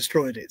pieces and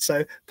destroyed it.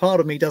 So part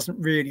of me doesn't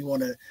really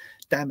want to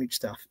damage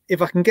stuff.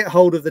 If I can get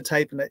hold of the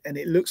tape and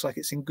it looks like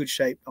it's in good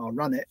shape, I'll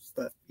run it.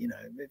 But you know,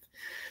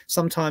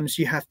 sometimes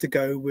you have to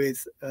go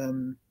with a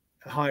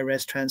high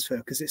res transfer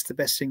because it's the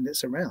best thing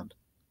that's around.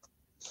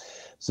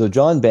 So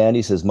John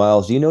Bandy says,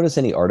 Miles, do you notice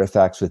any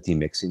artifacts with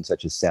demixing,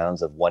 such as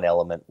sounds of one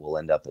element will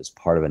end up as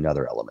part of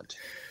another element?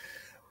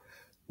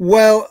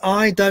 Well,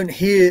 I don't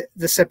hear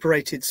the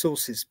separated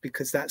sources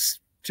because that's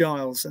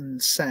Giles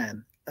and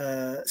Sam.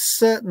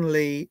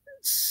 Certainly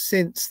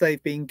since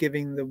they've been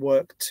giving the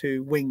work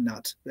to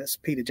Wingnut, that's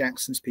Peter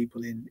Jackson's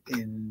people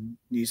in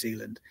New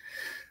Zealand,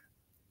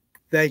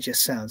 they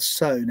just sound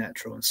so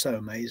natural and so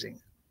amazing.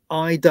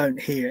 I don't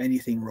hear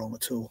anything wrong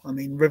at all. I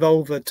mean,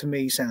 Revolver to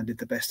me sounded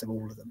the best of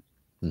all of them.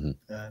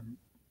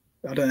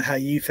 I don't know how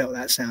you felt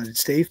that sounded,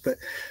 Steve, but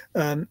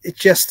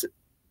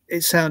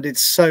it sounded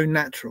so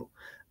natural.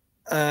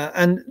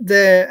 And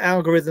their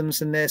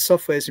algorithms and their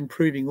software is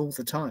improving all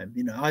the time.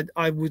 You know,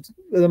 I was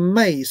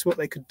amazed what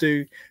they could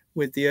do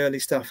with the early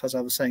stuff. As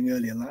I was saying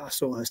earlier, like I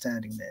saw her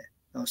standing there,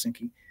 I was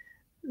thinking,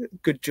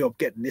 good job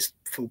getting this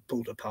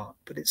pulled apart,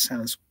 but it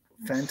sounds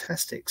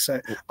fantastic. So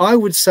I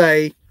would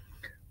say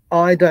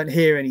I don't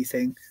hear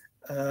anything,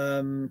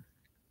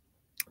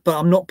 but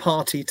I'm not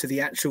party to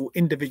the actual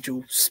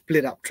individual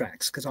split up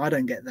tracks, because I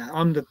don't get that.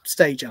 I'm the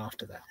stage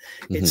after that.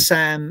 It's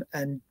Sam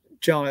and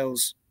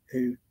Giles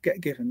who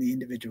get given the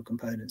individual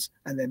components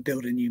and then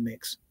build a new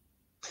mix.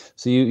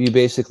 So you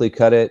basically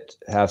cut it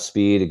half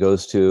speed. It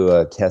goes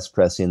to test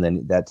pressing,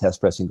 then that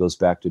test pressing goes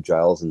back to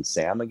Giles and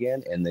Sam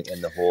again, and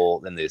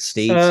the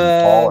states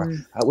and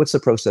Paul. What's the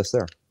process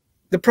there?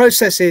 The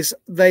process is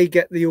they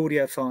get the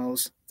audio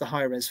files, the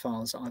high res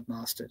files that I've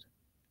mastered,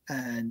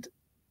 and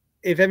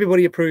if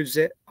everybody approves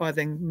it, I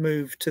then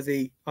move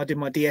to I do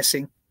my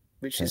de-essing,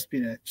 which is, you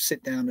know,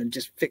 sit down and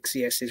just fix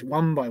the S's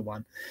one by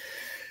one.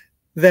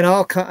 Then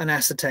I'll cut an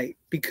acetate,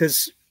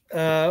 because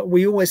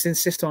we always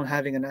insist on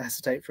having an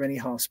acetate for any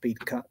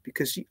half-speed cut,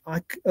 because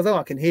although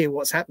I can hear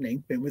what's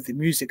happening with the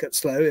music at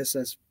slow, as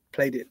I've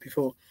played it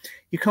before,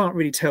 you can't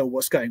really tell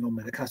what's going on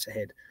with the cut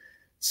ahead.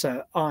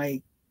 So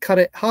I cut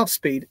it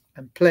half-speed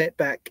and play it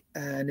back,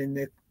 and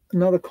in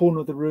another corner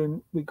of the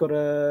room, we've got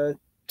a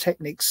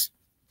Technics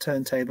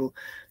turntable,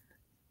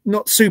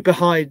 not super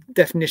high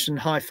definition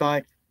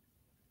hi-fi,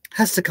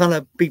 has to kind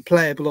of be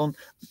playable on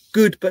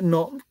good but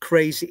not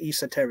crazy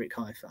esoteric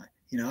hi-fi.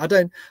 You know, I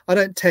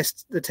don't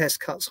test the test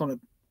cuts on a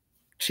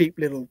cheap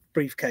little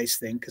briefcase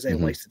thing, because they're a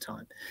waste of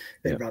time.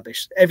 They're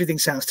rubbish. Everything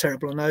sounds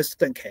terrible on those.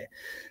 Don't care.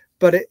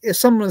 But if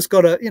someone's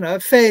got a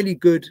fairly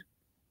good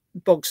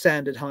bog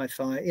standard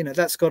hi-fi, you know,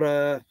 that's got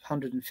a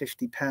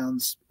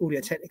 £150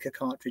 Audio Technica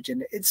cartridge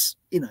in it. It's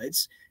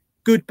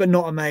good but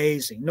not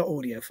amazing, not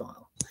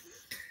audiophile. It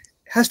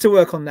has to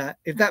work on that.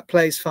 If that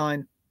plays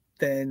fine,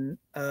 then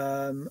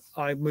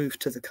I move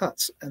to the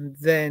cuts, and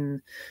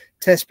then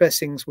test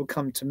pressings will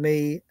come to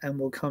me, and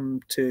will come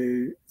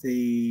to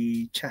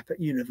the chap at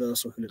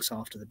Universal who looks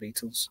after the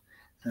Beatles,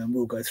 and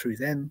we'll go through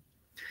them,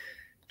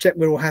 check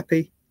we're all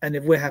happy, and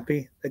if we're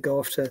happy, they go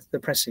off to the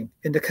pressing.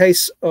 In the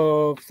case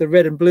of the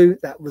red and blue,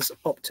 that was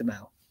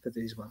optimal for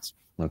these ones.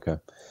 Okay.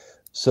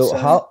 So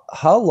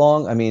how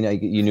long, I mean,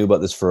 you knew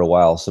about this for a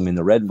while. So I mean,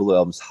 the red and blue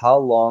albums, how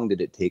long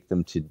did it take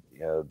them to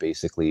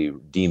basically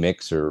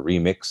demix or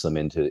remix them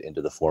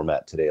into the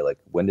format today? Like,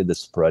 when did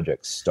this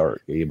project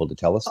start? Are you able to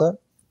tell us that?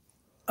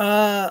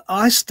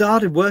 I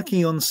started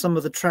working on some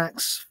of the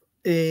tracks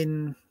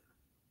in,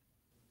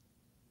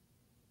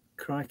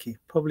 crikey,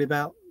 probably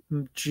about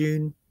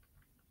June.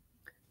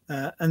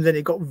 And then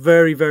it got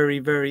very, very,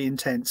 very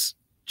intense,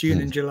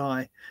 June and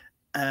July.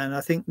 And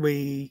I think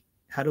we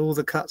had all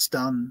the cuts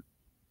done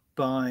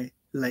by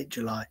late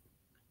July.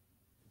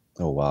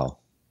 Oh, wow.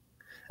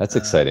 That's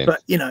exciting.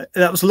 But, you know,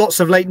 that was lots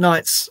of late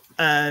nights,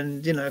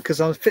 and, you know,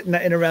 because I was fitting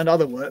that in around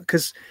other work,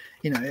 because,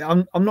 you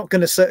know, I'm not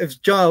going to,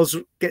 if Giles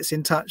gets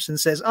in touch and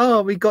says,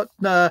 oh, we got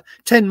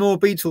 10 more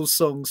Beatles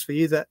songs for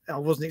you that I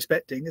wasn't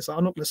expecting, it's like,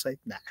 I'm not going to say,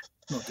 nah,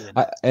 I'm not doing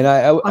that.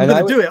 I'm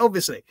going to do it,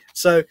 obviously.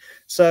 So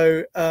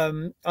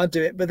I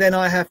do it, but then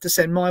I have to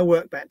send my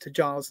work back to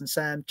Giles and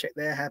Sam, check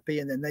they're happy,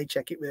 and then they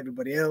check it with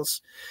everybody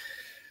else.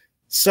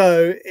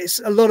 So it's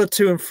a lot of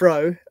to and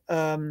fro.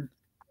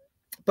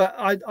 But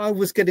I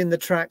was getting the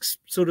tracks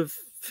sort of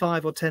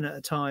 5 or 10 at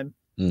a time.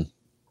 You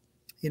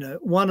know,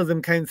 one of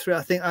them came through,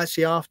 I think,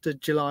 actually after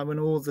July, when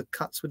all the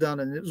cuts were done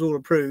and it was all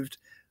approved.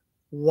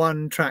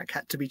 One track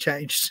had to be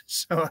changed,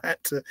 so I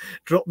had to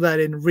drop that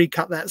in,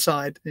 recut that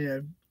side, you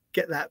know,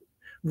 get that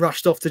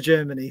rushed off to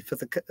Germany for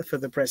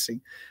the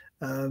pressing.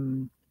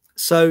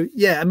 So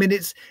yeah, I mean,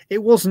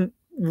 it wasn't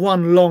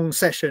one long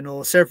session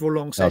or several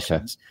long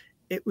sessions.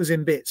 Okay. It was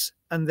in bits,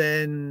 and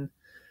then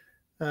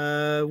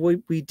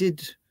we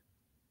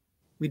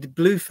did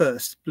blue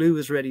first. Blue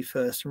was ready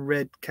first, and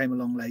red came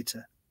along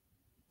later.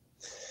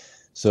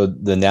 So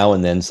the Now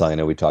and Then song, I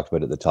know we talked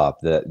about at the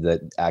top,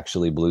 that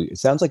actually blew. It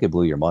sounds like it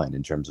blew your mind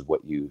in terms of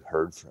what you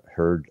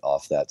heard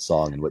off that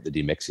song and what the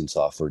demixing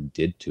software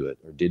did to it,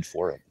 or did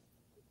for it.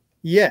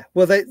 Yeah,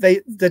 well,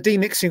 the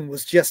demixing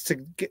was just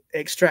to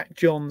extract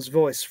John's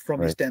voice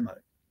from his demo,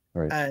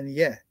 and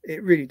yeah,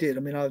 it really did.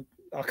 I mean,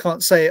 I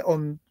can't say it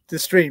on the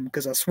stream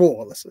because I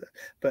swore,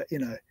 but you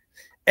know,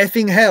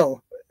 effing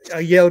hell, I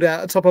yelled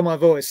out at the top of my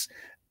voice,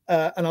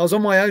 and I was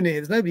on my own here.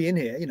 There's nobody in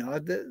here, you know.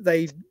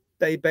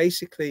 They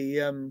basically,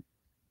 I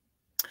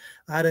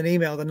had an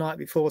email the night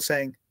before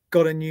saying,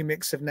 got a new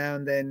mix of Now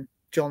and Then.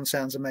 John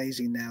sounds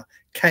amazing now.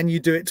 Can you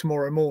do it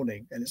tomorrow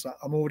morning? And it's like,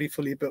 I'm already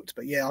fully booked,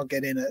 but yeah, I'll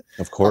get in at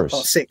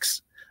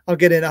 6:30. I'll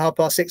get in at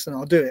 6:30 and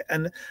I'll do it.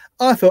 And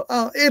I thought,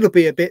 oh, it'll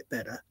be a bit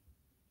better.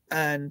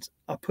 And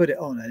I put it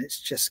on, and it's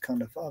just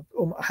kind of,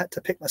 I had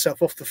to pick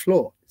myself off the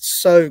floor.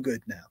 It's so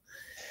good now.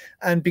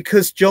 And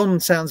because John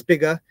sounds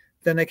bigger,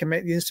 then they can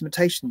make the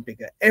instrumentation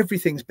bigger.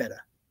 Everything's better.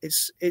 It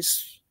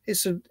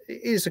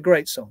is a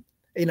great song.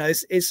 You know,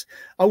 it's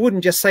I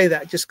wouldn't just say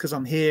that just because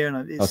I'm here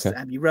and it's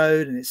Abbey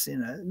Road and it's, you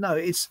know, no,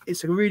 it's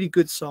a really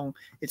good song.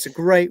 It's a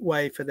great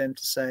way for them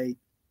to say,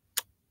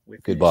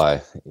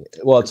 Goodbye.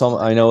 Well, it's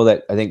I know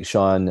that I think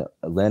Sean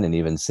Lennon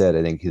even said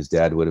I think his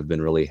dad would have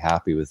been really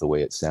happy with the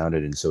way it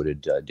sounded, and so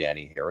did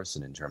Danny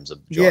Harrison in terms of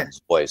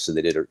John's voice. So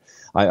they did it.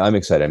 I'm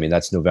excited. I mean,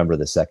 that's November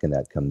the 2nd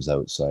that comes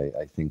out, so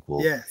I think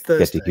we'll get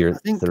to hear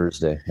it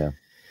Thursday.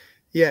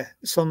 Yeah,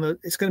 it's on the.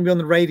 It's going to be on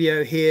the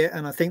radio here,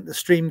 and I think the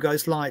stream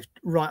goes live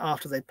right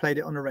after they played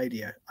it on the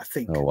radio. I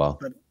think. Oh wow!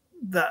 But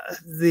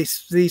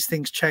these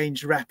things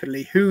change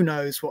rapidly. Who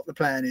knows what the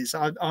plan is?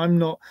 I'm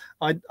not.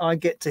 I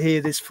get to hear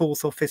this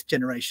 4th or 5th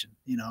generation.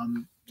 You know,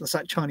 it's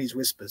like Chinese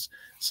whispers.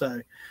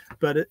 So,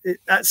 but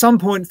at some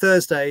point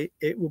Thursday,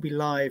 it will be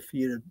live for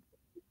you to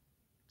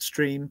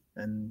stream,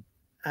 and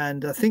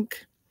I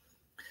think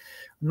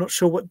I'm not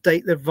sure what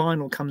date the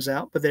vinyl comes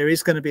out, but there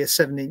is going to be a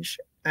 7-inch.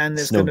 And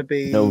there's going to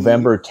be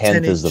November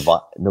 10th is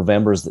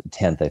November's the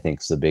 10th, I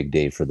think, is the big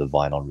day for the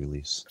vinyl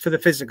release. For the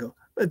physical.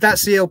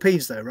 That's the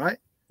LPs though, right?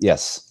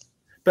 Yes.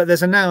 But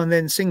there's a now and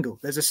then single.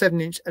 There's a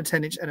 7-inch, a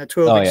 10-inch, and a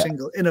 12-inch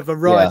single in a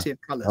variety of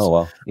colors. Oh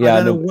well. Yeah.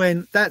 I don't know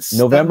when that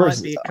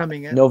might be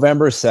coming out.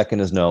 November 2nd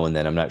is known, and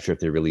then I'm not sure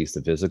if they release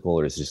the physical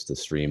or it's just to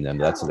stream them.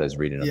 That's what I was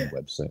reading on the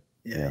website.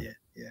 Yeah.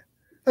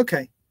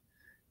 Okay.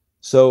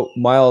 So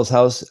Miles,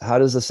 how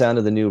does the sound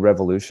of the new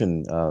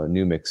Revolution,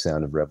 new mix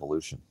sound of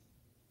Revolution?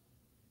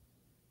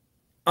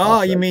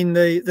 Oh, you mean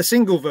the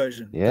single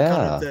version?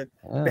 Yeah.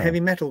 The heavy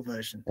metal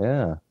version.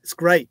 Yeah. It's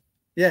great.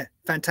 Yeah,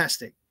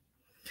 fantastic.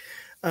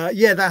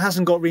 Yeah, that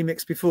hasn't got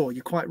remixed before.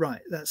 You're quite right.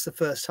 That's the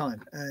first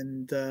time.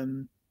 And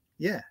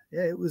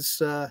it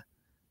was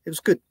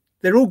good.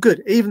 They're all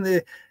good. Even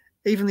the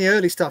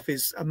early stuff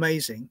is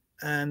amazing.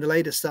 And the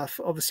later stuff,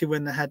 obviously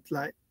when they had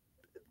like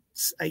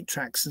 8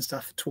 tracks and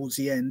stuff towards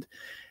the end,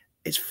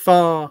 it's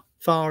far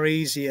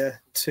easier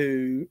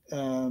to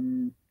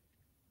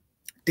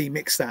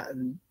demix that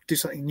and do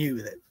something new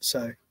with it.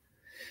 So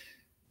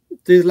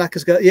the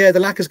Lacquers go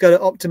to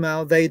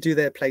Optimal. They do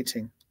their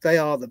plating. They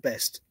are the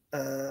best,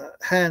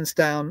 hands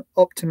down.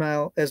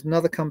 Optimal. There's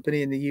another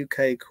company in the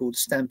UK called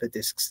Stamper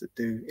Discs that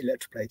do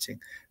electroplating.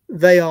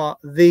 They are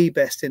the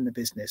best in the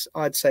business.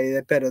 I'd say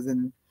they're better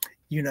than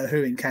you know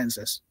who in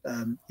Kansas.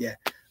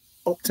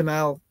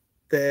 Optimal,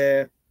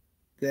 their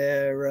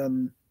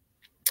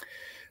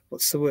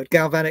what's the word,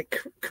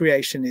 galvanic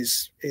creation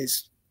is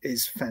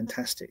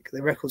fantastic.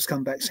 The records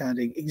come back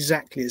sounding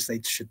exactly as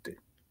they should do.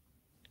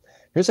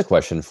 Here's a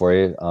question for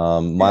you,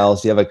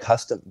 Miles. Do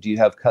you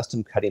have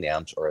custom cutting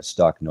amps or a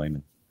stock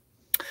Neumann?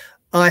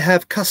 I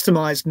have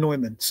customized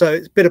Neumann, so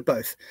it's a bit of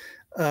both.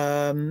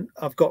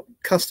 I've got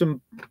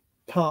custom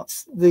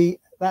parts.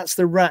 That's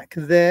the rack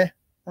there,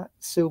 that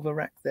silver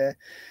rack there.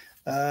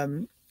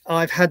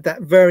 I've had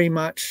that very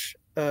much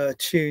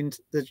tuned.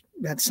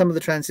 Had some of the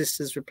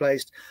transistors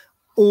replaced.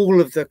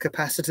 All of the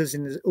capacitors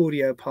in the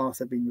audio path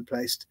have been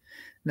replaced.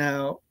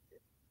 Now,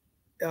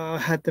 I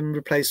had them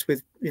replaced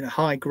with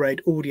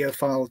high-grade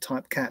audiophile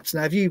type caps.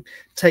 Now, if you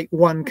take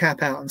one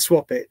cap out and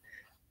swap it,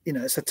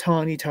 it's a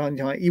tiny,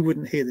 you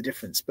wouldn't hear the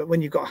difference. But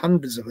when you've got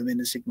hundreds of them in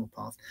the signal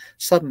path,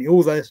 suddenly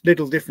all those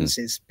little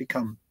differences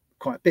become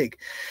quite big.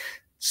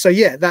 So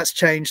yeah, that's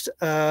changed.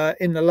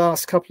 In the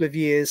last couple of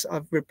years,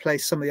 I've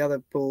replaced some of the other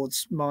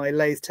boards. My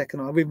lathe tech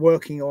and I've been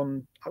working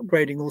on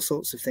upgrading all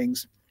sorts of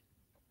things.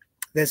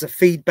 There's a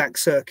feedback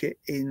circuit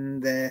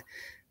in there,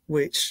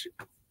 which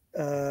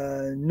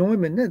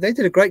Neumann, they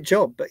did a great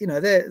job, but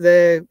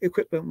their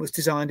equipment was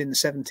designed in the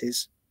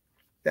 70s.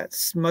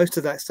 That's most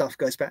of that stuff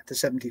goes back to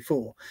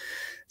 74,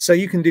 so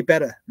you can do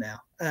better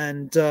now.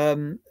 And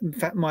in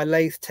fact, my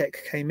lathe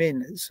tech came in.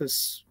 This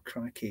was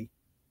crikey,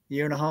 a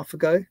year and a half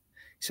ago. He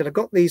said, "I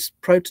got these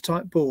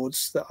prototype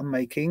boards that I'm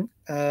making."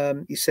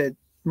 He said,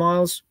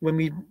 "Miles, when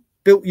we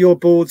built your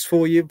boards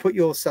for you, put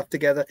your stuff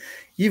together,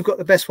 you've got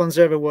the best ones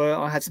there ever were.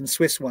 I had some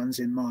Swiss ones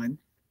in mine."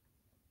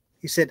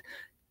 He said,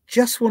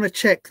 "Just want to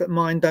check that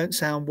mine don't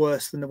sound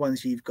worse than the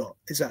ones you've got.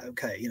 Is that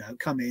okay?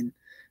 Come in,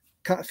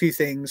 cut a few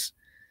things,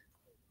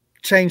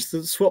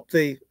 swap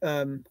the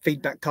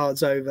feedback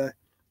cards over,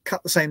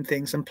 cut the same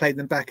things and play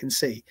them back and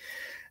see."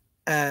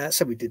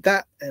 So we did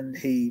that, and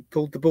he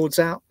pulled the boards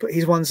out, put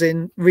his ones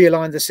in,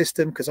 realigned the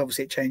system because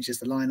obviously it changes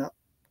the lineup,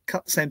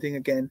 cut the same thing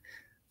again.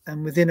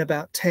 And within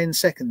about 10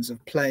 seconds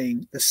of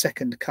playing the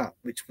second cut,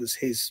 which was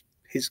his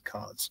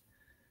cards,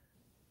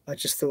 I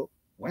just thought,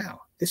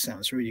 wow, this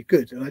sounds really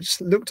good. And I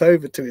just looked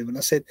over to him and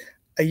I said,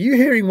 "Are you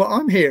hearing what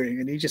I'm hearing?"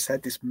 And he just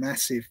had this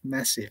massive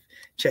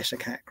Cheshire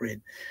cat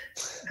grin.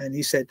 And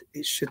he said,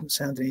 "It shouldn't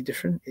sound any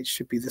different. It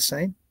should be the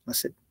same." I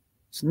said,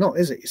 "It's not,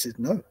 is it?" He said,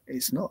 "No,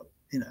 it's not."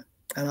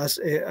 And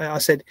I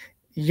said,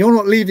 "You're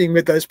not leaving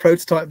with those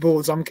prototype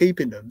boards. I'm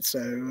keeping them."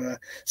 So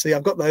yeah,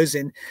 I've got those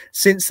in.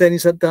 Since then,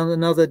 he's done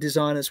another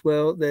design as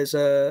well. There's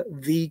a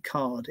V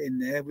card in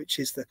there, which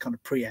is the kind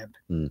of preamp.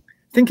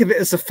 Think of it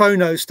as the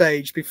phono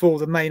stage before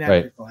the main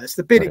amplifier. It's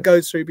the bit it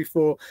goes through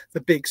before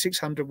the big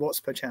 600 watts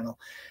per channel.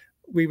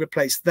 We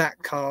replaced that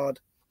card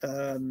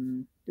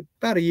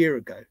about a year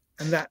ago,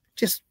 and that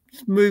just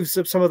moves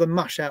some of the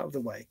mush out of the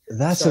way.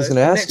 That's what I was going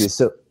to ask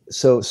you.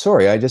 So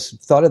sorry, I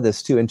just thought of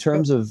this too. In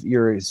terms of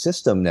your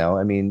system now,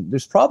 I mean,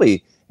 there's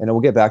probably, and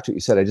we'll get back to what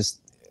you said, I just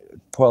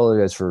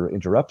apologize for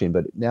interrupting,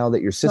 but now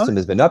that your system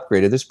has been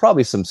upgraded, there's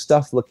probably some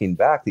stuff looking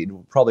back that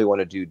you probably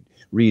want to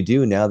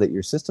redo now that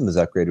your system is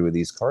upgraded with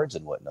these cards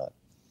and whatnot.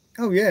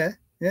 Oh yeah.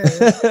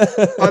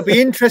 I'd be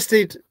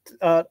interested.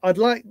 I'd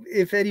like,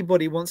 if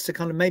anybody wants to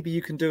kind of, maybe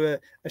you can do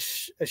a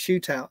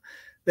shootout.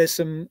 There's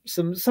some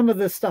of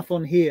the stuff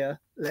on here,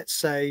 let's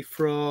say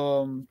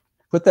from,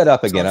 put that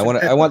up again. I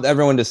want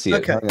everyone to see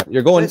it. Okay.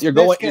 You're going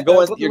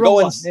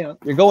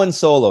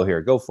solo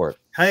here. Go for it.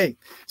 Hey,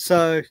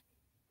 so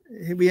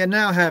we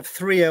now have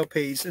 3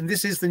 LPs, and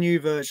this is the new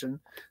version.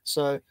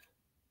 So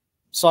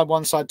side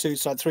 1, side 2,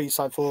 side 3,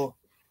 side 4,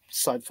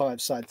 side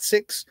 5, side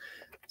 6.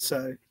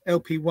 So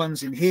LP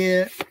 1's in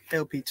here,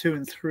 LP 2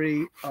 and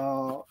 3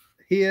 are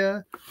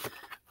here.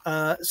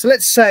 So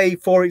let's say,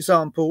 for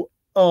example,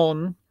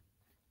 on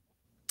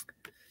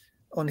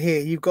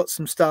here you've got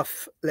some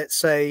stuff, let's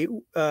say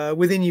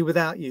Within You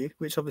Without You,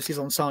 which obviously is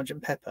on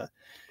Sgt. Pepper.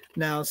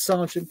 Now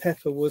Sgt.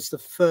 Pepper was the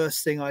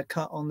first thing I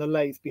cut on the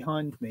lathe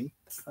behind me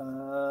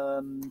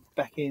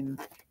back in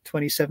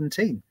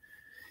 2017,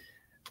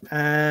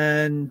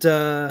 and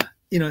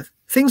you know,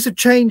 things have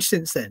changed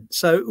since then,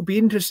 so it would be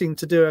interesting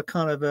to do a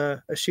kind of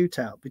a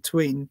shootout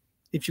between,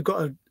 if you've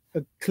got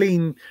a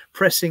clean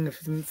pressing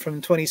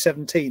from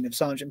 2017 of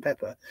Sgt.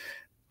 Pepper,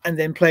 and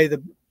then play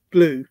the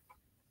blue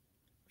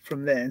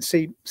from there and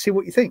see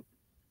what you think.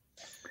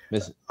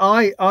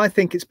 I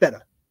think it's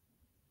better.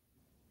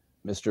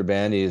 Mr.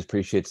 Bandy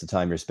appreciates the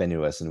time you're spending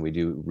with us, and we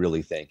do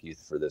really thank you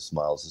for this,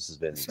 Miles. This has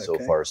been so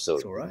far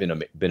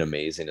been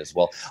amazing as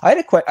well. I had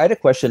a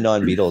question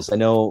on Beatles. I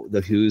know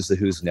the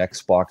Who's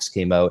Next box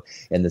came out,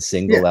 and the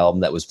single album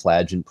that was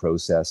Plagent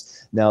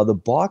Process. Now the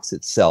box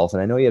itself,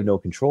 and I know you have no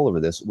control over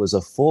this, was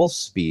a full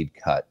speed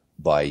cut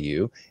by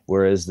you,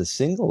 whereas the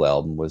single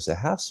album was a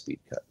half speed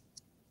cut.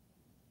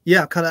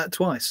 Yeah, I cut out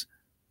twice.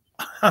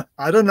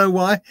 I don't know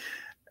why.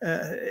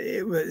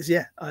 It was,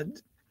 yeah.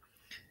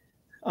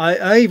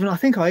 I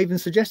think I even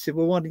suggested,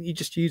 well, why don't you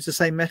just use the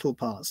same metal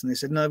parts? And they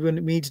said, no, we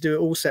need to do it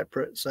all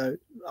separate. So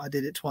I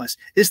did it twice.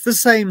 It's the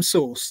same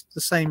source,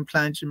 the same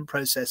Plagent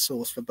Process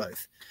source for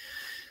both.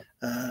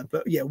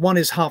 But yeah, one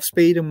is half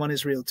speed and one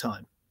is real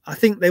time. I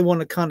think they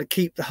want to kind of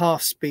keep the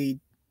half speed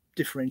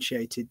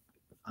differentiated.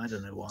 I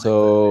don't know why.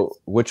 So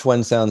which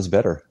one sounds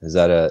better? Is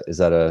that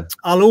a?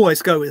 I'll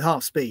always go with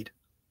half speed.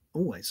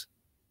 Always.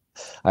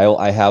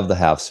 I have the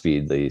half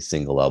speed, the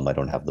single album. I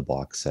don't have the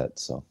box set,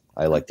 so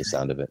I like the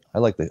sound of it.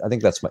 I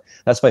think that's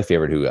my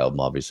favorite Who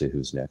album. Obviously,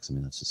 Who's Next. I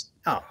mean, that's just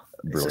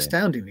it's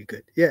astoundingly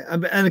good. Yeah,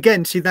 and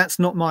again, see, that's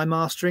not my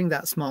mastering.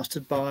 That's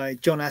mastered by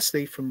John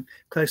Astley from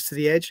Close to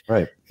the Edge.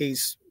 Right.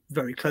 He's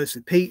very close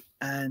with Pete,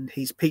 and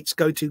he's Pete's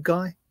go-to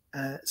guy.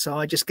 So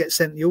I just get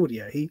sent the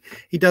audio.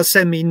 He does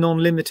send me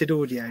non-limited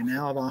audio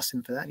now. I've asked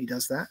him for that, and he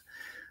does that.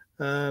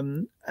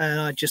 And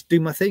I just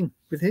do my thing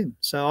with him.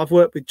 So I've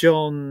worked with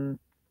John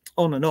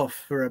on and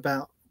off for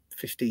about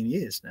 15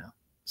 years now.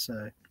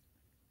 So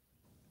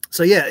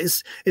yeah,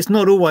 it's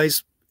not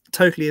always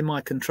totally in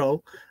my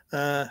control,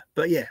 but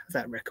yeah,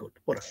 that record,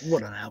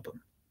 what an album.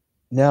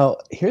 Now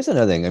here's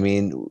another thing. I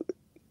mean,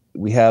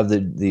 we have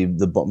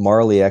the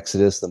Marley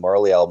Exodus, the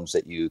Marley albums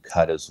that you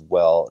cut as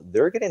well.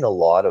 They're getting a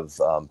lot of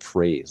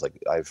praise.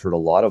 Like, I've heard a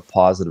lot of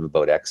positive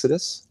about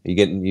Exodus.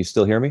 You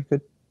still hear me?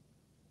 Good.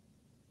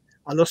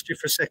 I lost you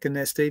for a second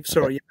there, Steve.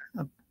 Sorry.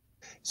 Okay.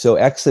 So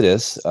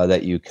Exodus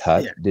that you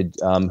cut,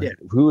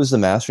 who was the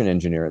mastering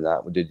engineer in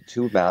that?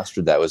 Who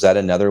mastered that? Was that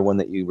another one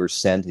that you were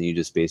sent and you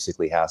just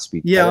basically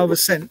half-speed? Yeah, I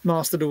was sent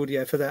mastered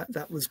audio for that.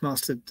 That was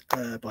mastered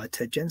by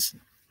Ted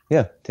Jensen.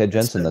 Yeah, Ted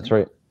Jensen, that's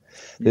right.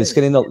 That's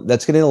getting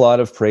a lot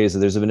of praise.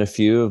 There's been a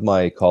few of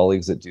my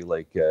colleagues that do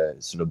like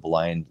sort of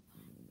blind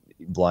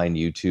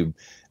YouTube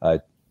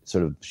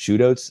sort of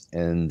shootouts,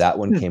 and that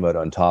one came out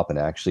on top, and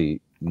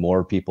actually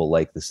more people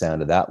like the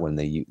sound of that one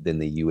than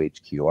the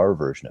UHQR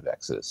version of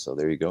Exodus. So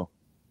there you go.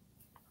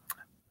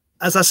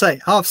 As I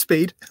say, half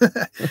speed.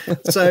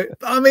 So,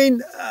 I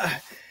mean,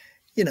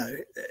 you know,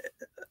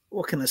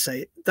 what can I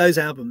say? Those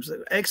albums,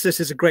 Exodus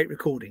is a great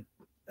recording.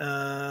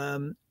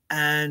 And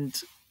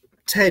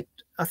Ted,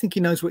 I think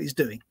he knows what he's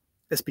doing.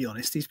 Let's be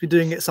honest. He's been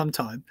doing it some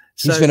time.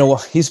 So,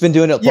 he's been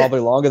doing it probably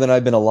longer than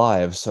I've been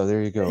alive. So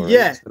there you go. Right?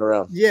 Yeah. It's been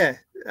around. Yeah.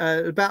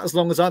 About as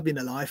long as I've been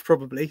alive,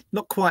 probably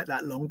not quite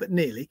that long, but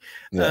nearly.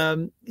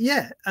 And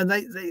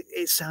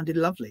it sounded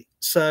lovely.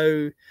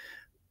 So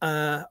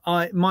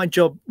my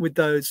job with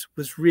those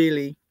was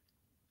really,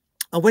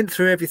 I went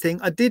through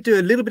everything. I did do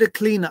a little bit of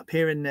cleanup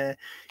here and there.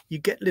 You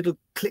get little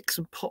clicks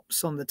and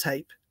pops on the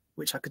tape,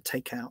 which I could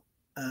take out.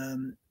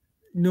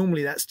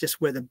 Normally that's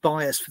just where the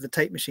bias for the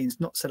tape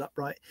machine's not set up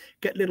right.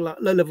 Get little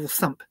low level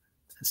thump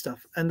and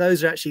stuff, and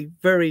those are actually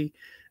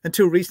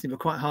until recently were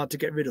quite hard to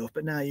get rid of,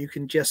 but now you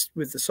can just,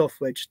 with the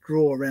software, just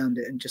draw around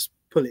it and just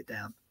pull it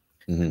down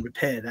and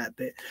repair that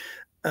bit.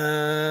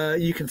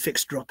 You can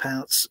fix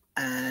dropouts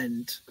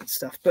and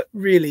stuff, but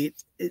really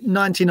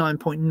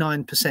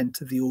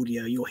 99.9% of the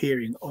audio you're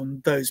hearing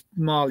on those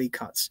Marley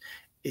cuts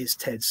is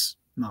Ted's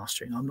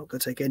mastering. I'm not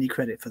going to take any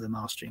credit for the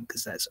mastering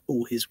because that's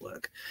all his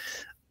work.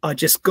 I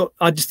just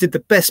did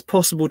the best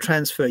possible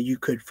transfer you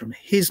could from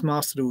his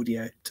mastered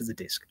audio to the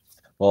disc.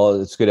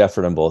 Well, it's good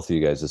effort on both of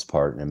you guys'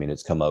 part. I mean,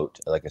 it's come out,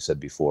 like I said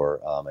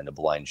before, in a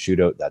blind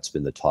shootout. That's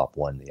been the top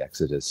one, the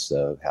Exodus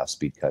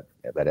half-speed cut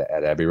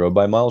at Abbey Road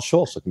by Miles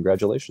Showell. So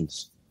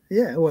congratulations.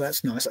 Yeah, well,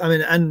 that's nice. I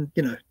mean, and,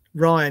 you know,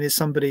 Ryan is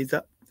somebody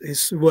that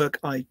his work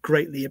I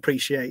greatly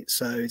appreciate.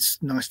 So it's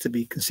nice to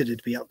be considered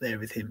to be up there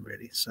with him,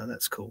 really. So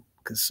that's cool.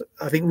 Because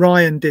I think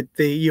Ryan did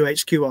the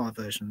UHQR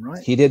version,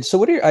 right? He did. So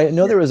what are your, I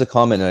know there was a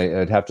comment,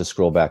 I'd have to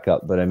scroll back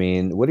up, but I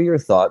mean, what are your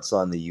thoughts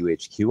on the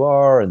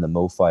UHQR and the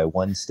MoFi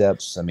one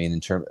steps? I mean, in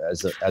term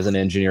as an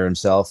engineer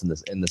himself and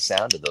the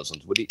sound of those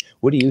ones,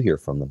 what do you hear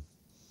from them?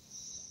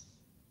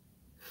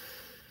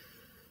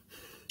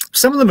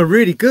 Some of them are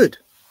really good.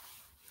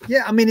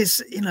 Yeah, I mean, it's,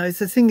 you know,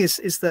 the thing is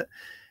that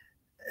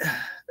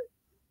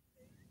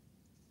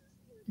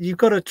you've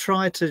got to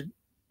try to,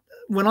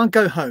 when I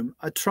go home,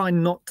 I try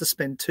not to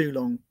spend too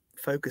long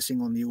focusing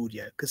on the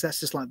audio, because that's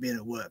just like being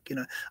at work. You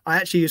know, I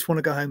actually just want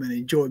to go home and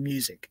enjoy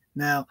music.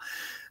 Now,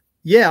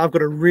 yeah, I've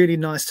got a really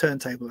nice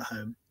turntable at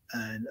home,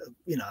 and,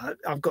 you know,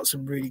 I've got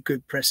some really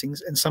good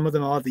pressings, and some of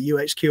them are the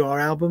UHQR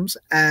albums,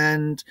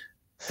 and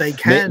they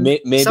can,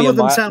 some of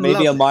them sound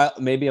lovely.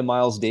 Maybe a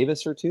Miles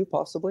Davis or two,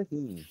 possibly.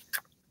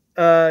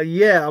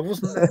 Yeah, I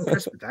wasn't that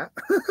impressed with that.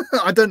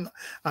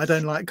 I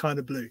don't like Kind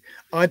of Blue.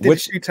 I did a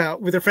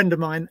shootout with a friend of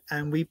mine,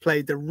 and we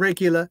played the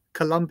regular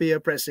Columbia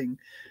pressing,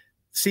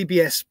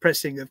 CBS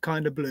pressing of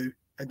Kind of Blue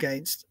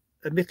against,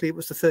 admittedly it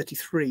was the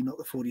 33, not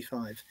the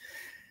 45.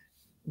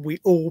 We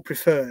all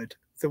preferred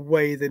the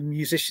way the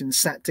musicians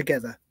sat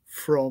together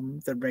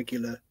from the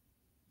regular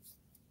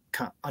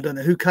cut. I don't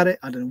know who cut it,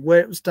 I don't know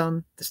where it was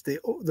done. It's the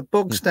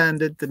bog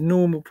standard, the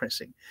normal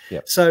pressing.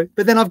 Yeah. So,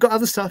 but then I've got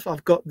other stuff.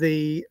 I've got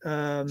the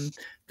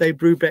Dave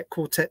Brubeck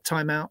Quartet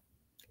Timeout.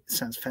 It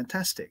sounds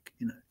fantastic,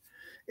 you know.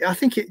 I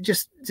think it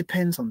just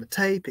depends on the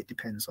tape, it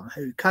depends on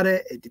who cut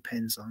it, it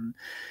depends on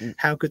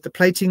how good the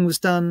plating was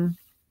done.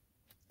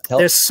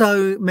 There's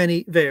so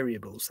many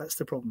variables. That's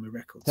the problem with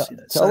records. You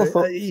know?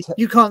 So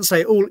you can't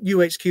say all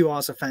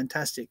UHQRs are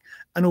fantastic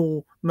and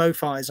all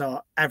MoFis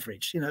are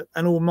average, you know,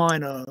 and all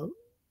mine are,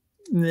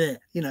 you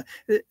know,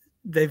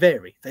 they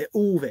vary. They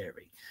all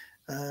vary.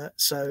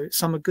 So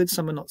some are good,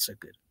 some are not so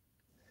good.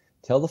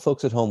 Tell the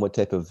folks at home what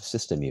type of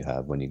system you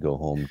have when you go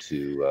home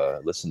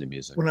to listen to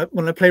music.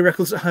 When I play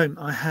records at home,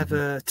 I have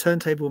a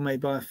turntable made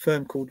by a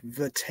firm called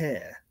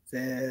Verter.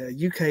 They're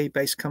a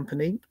UK-based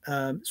company.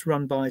 It's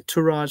run by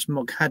Touraj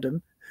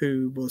Moghadam,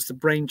 who was the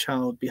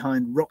brainchild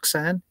behind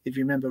Roxanne. If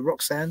you remember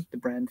Roxanne, the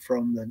brand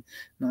from the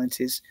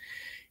 90s.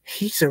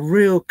 He's a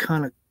real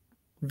kind of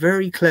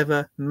very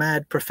clever,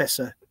 mad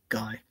professor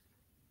guy.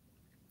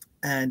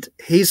 And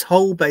his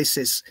whole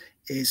basis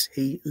is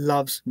he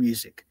loves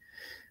music.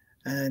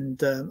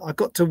 And I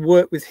got to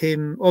work with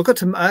him. Well,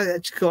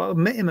 I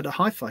met him at a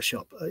hi-fi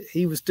shop.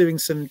 He was doing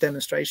some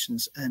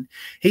demonstrations, and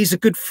he's a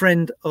good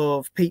friend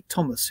of Pete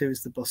Thomas, who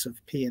is the boss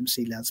of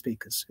PMC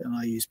loudspeakers, and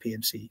I use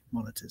PMC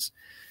monitors.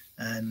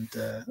 And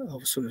I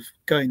was sort of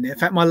going there. In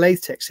fact, my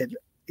lathe tech said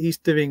he's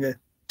doing a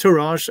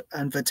Touraj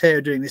and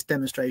Verter doing this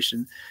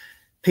demonstration.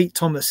 Pete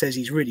Thomas says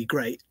he's really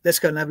great. Let's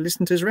go and have a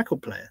listen to his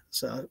record player.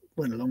 So I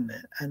went along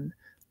there, and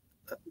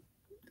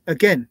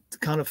again,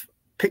 kind of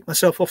pick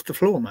myself off the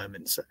floor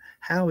moments.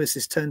 How is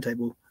this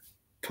turntable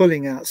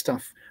pulling out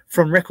stuff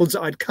from records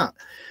that I'd cut,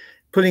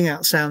 pulling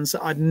out sounds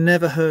that I'd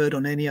never heard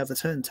on any other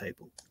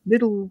turntable,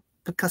 little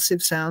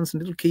percussive sounds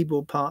and little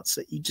keyboard parts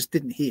that you just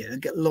didn't hear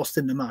and get lost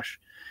in the mush.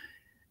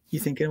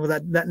 You're thinking, well,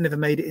 that never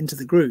made it into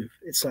the groove.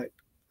 It's like,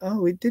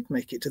 oh, it did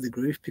make it to the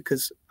groove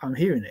because I'm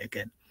hearing it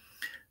again.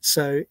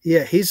 So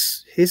yeah,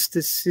 his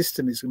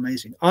system is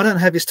amazing. I don't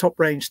have his top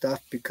range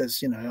stuff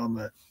because, you know, I'm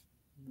a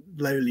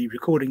lowly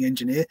recording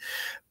engineer,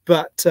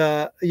 but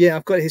yeah,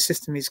 I've got his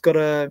system. He's got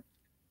a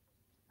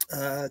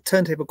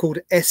turntable called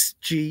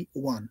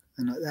SG1,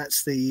 and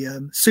that's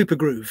the Super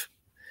Groove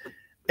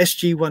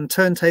SG1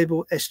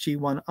 turntable,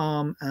 SG1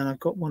 arm, and I've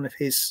got one of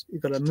his.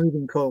 You've got a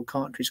moving coil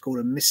cartridge called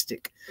a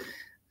Mystic,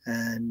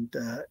 and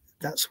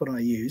that's what I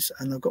use.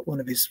 And I've got one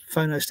of his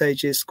phono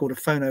stages called a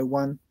Phono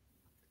 1.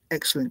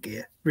 Excellent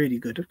gear, really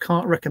good. I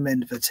can't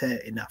recommend Verter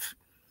enough.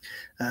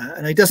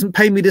 And he doesn't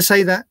pay me to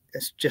say that.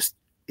 It's just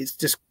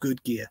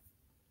good gear.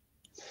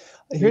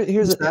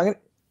 Here's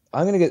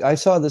I'm gonna get. I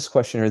saw this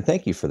question here, and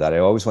thank you for that. I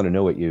always want to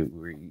know what you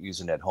were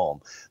using at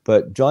home.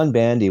 But John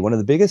Bandy, one of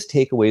the biggest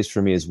takeaways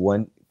for me is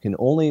one can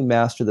only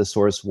master the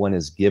source one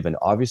is given.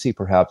 Obviously,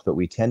 perhaps, but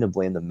we tend to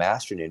blame the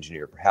mastering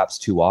engineer perhaps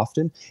too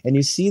often. And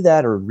you see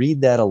that or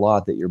read that a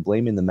lot, that you're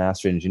blaming the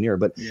master engineer.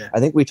 But yeah. I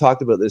think we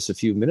talked about this a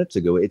few minutes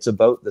ago. It's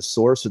about the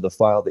source or the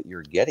file that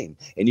you're getting,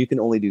 and you can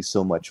only do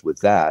so much with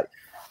that.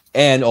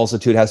 And also,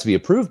 too, it has to be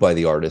approved by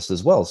the artist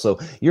as well. So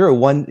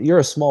you're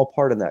a small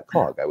part in that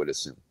cog, I would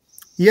assume.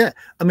 Yeah,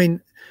 I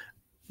mean,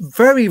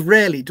 very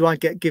rarely do I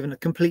get given a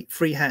complete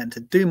free hand to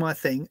do my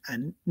thing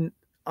and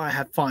I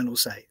have final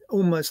say.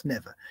 Almost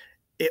never.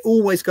 It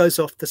always goes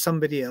off to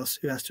somebody else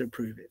who has to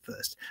approve it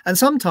first. And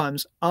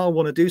sometimes I'll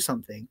want to do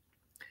something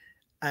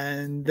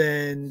and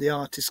then the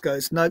artist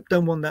goes, nope,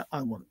 don't want that.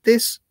 I want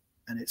this.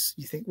 And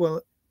you think,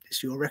 well,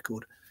 it's your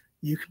record,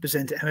 you can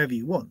present it however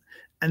you want.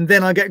 And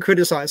then I get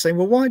criticized saying,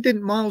 well, why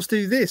didn't Miles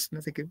do this? And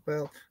I think,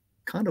 well,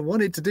 kind of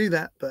wanted to do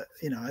that, but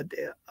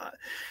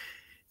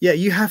yeah,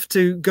 you have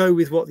to go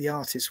with what the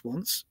artist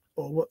wants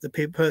or what the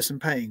person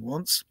paying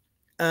wants,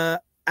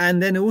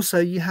 and then also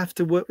you have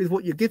to work with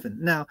what you're given.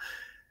 Now,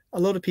 a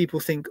lot of people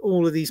think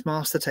all of these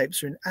master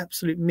tapes are in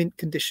absolute mint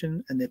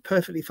condition and they're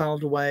perfectly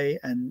filed away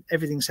and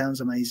everything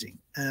sounds amazing,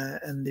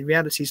 and the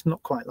reality is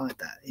not quite like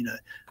that. A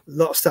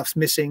lot of stuff's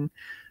missing.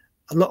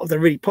 A lot of the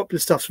really popular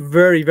stuff's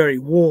very, very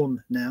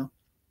worn now.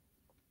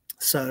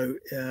 So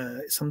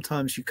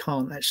sometimes you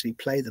can't actually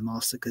play the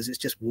master because it's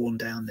just worn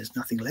down. There's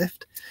nothing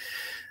left,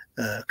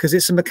 because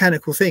it's a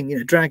mechanical thing.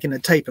 Dragging a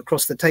tape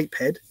across the tape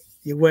head,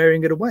 you're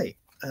wearing it away.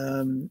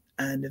 And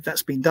if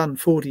that's been done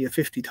 40 or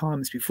 50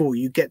 times before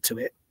you get to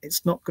it,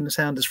 it's not going to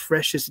sound as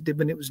fresh as it did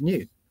when it was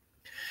new.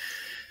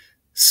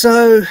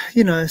 So,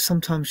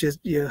 sometimes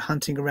you're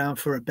hunting around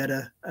for a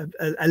better,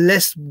 a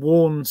less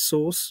worn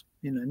source.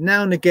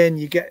 Now and again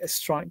you get a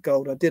strike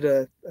gold. I did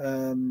a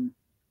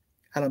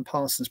Alan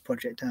Parsons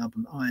Project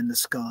album, Eye in the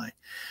Sky,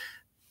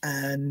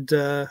 and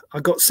I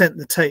got sent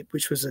the tape,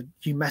 which was a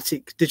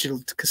pneumatic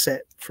digital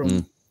cassette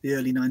from the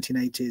early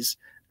 1980s,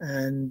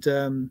 and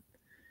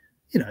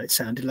it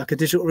sounded like a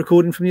digital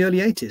recording from the early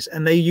 80s,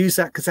 and they used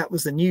that because that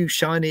was the new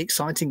shiny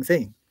exciting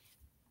thing.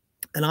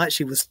 And I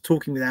actually was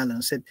talking with Alan.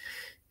 I said,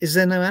 is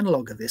there no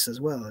analog of this as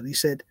well? And he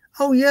said,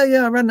 oh yeah,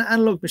 I ran the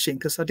analog machine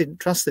because I didn't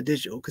trust the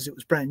digital because it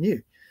was brand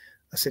new.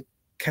 I said,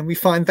 can we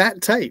find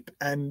that tape?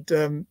 And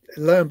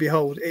lo and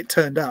behold, it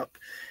turned up,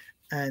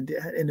 and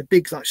in a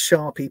big like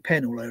Sharpie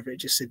pen all over it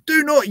just said,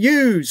 do not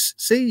use,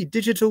 see,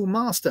 digital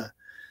master.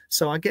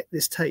 So I get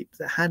this tape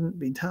that hadn't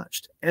been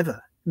touched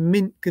ever,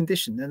 mint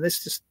condition, and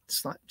it's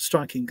like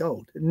striking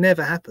gold. It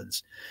never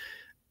happens.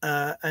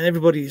 And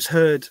everybody who's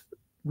heard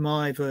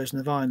my version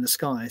of Eye in the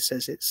Sky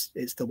says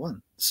it's the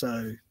one.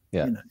 So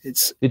yeah,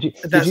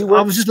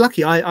 I was just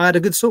lucky. I had a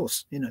good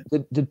source.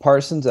 Did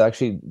Parsons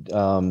actually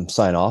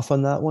sign off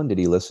on that one? Did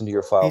he listen to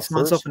your file? He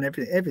signs off on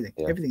everything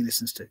he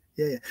listens to.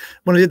 Yeah.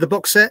 When I did the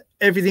box set,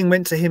 everything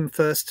went to him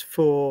first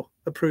for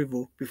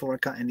approval before I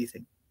cut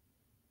anything.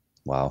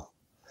 Wow.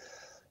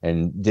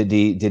 And did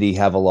he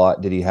have a lot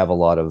of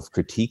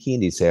critiquing?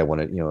 Did he say, I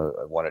want it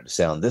to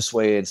sound this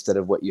way instead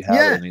of what you have?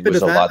 Yeah,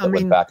 was a lot that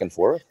went back and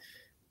forth?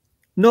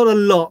 Not a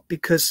lot,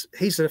 because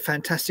he's a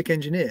fantastic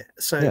engineer.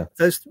 So yeah,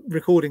 those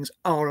recordings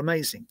are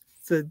amazing.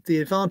 The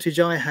advantage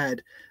I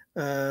had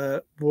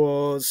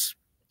was,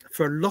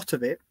 for a lot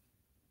of it,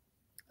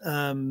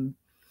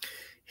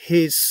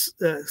 his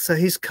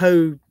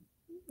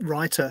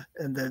co-writer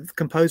and the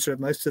composer of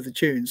most of the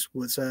tunes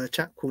was a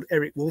chap called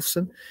Eric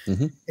Wolfson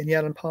in the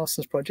Alan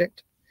Parsons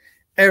Project.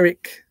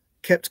 Eric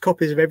kept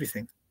copies of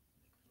everything.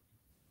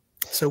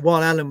 So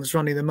while Alan was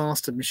running the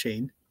master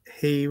machine,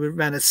 he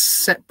ran a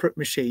separate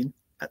machine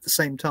at the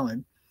same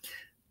time,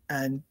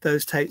 and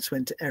those tapes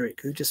went to Eric,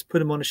 who just put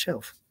them on a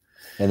shelf.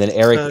 And then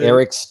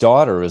Eric's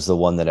daughter is the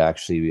one that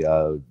actually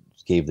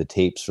gave the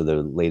tapes for the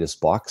latest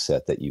box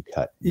set that you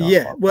cut.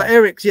 Yeah, well,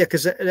 Eric, yeah,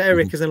 because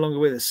Eric is no longer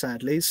with us,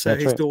 sadly. So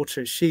that's his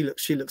daughter, she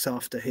looks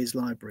after his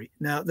library.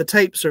 Now the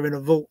tapes are in a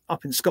vault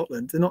up in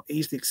Scotland. They're not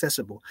easily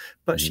accessible,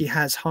 but she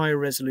has higher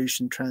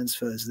resolution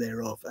transfers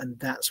thereof, and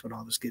that's what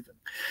I was given.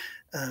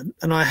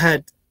 And I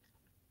had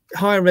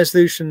higher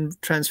resolution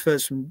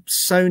transfers from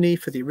Sony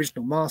for the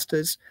original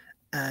masters,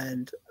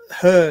 and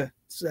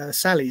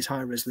Sally's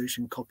higher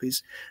resolution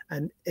copies,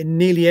 and in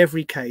nearly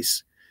every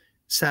case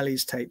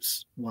Sally's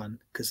tapes won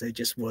because they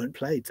just weren't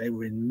played. They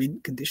were in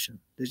mint condition.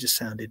 They just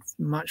sounded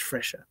much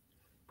fresher.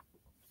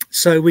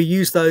 So we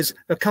used those.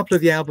 A couple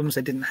of the albums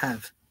they didn't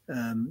have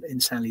in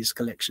Sally's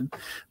collection,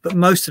 but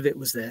most of it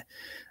was there.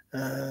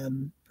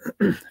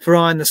 For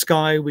Eye in the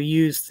Sky, we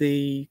used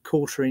the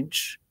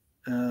 1/4"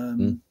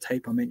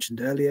 tape I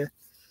mentioned earlier.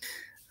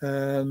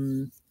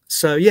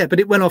 So yeah, but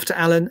it went off to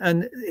Alan,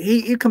 and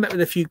he'd come back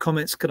with a few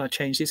comments. Could I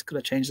change this? Could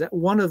I change that?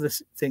 One of the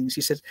things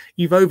he said,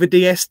 you've over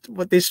de-essed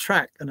this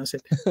track. And I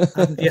said, I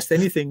haven't de-essed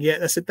anything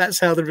yet. I said, that's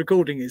how the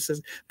recording is.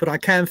 But I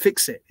can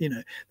fix it.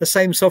 The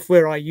same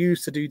software I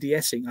use to do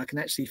de-essing, I can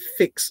actually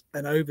fix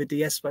an over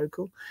de-ess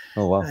vocal.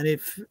 Oh wow. And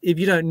if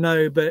you don't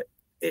know, but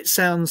it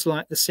sounds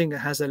like the singer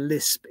has a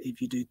lisp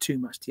if you do too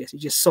much de-ess. You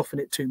just soften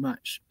it too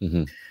much.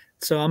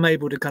 So I'm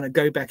able to kind of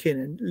go back in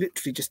and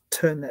literally just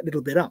turn that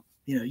little bit up.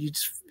 You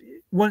just,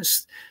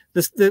 once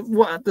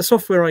the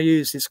software I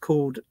use is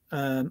called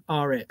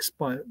RX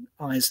by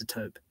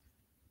Isotope.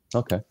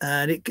 Okay.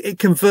 And it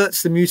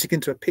converts the music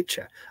into a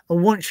picture.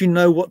 And once you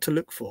know what to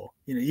look for,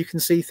 you can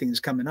see things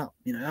coming up.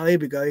 Oh, here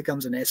we go, here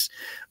comes an S,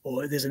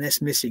 or there's an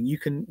S missing. You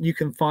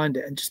can find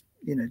it and just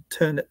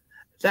turn it,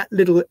 that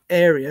little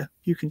area,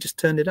 you can just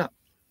turn it up.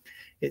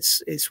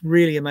 It's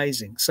really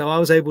amazing. So I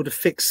was able to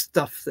fix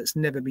stuff that's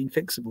never been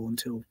fixable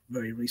until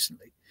very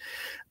recently.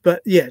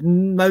 But yeah,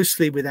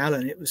 mostly with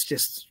Alan, it was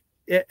just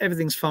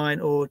everything's fine,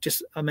 or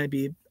just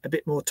maybe a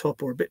bit more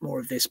top or a bit more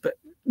of this, but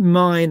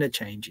minor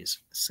changes.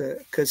 So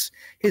because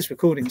his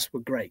recordings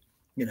were great,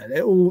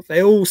 they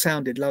all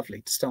sounded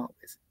lovely to start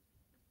with.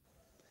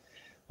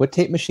 What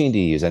tape machine do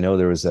you use? I know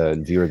there was a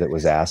viewer that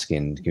was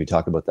asking. Can you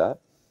talk about that?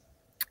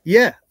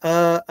 Yeah,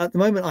 at the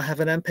moment I have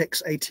an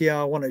Ampex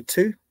ATR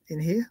 102 in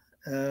here,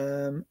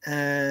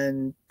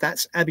 and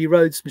that's Abbey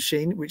Road's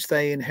machine, which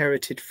they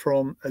inherited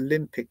from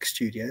Olympic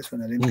Studios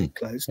when Olympic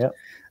closed. Yeah.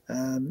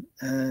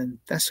 And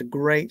that's a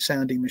great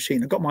sounding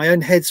machine. I've got my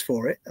own heads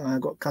for it.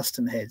 I've got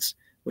custom heads,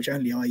 which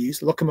only I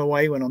use. Lock them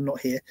away when I'm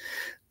not here.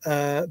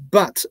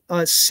 But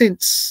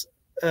since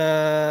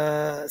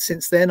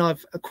then,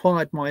 I've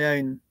acquired my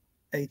own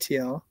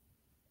ATR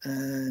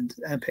and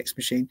Ampex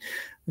machine.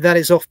 That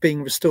is off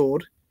being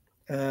restored.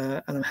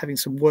 And I'm having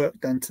some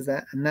work done to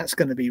that, and that's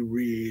going to be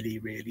really,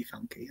 really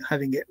funky.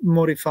 Having it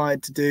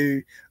modified to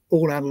do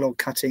all analog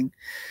cutting,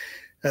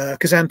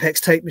 because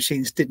Ampex tape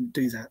machines didn't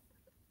do that.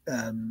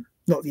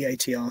 Not the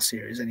ATR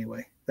series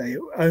anyway. They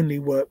only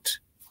worked,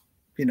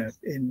 you know,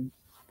 in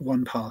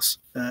one pass.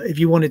 If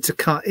you wanted to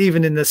cut,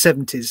 even in the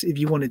 70s, if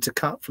you wanted to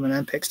cut from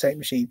an Ampex tape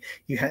machine,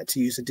 you had to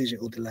use a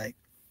digital delay.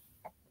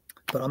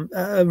 But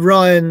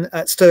Ryan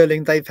at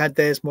Sterling, they've had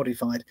theirs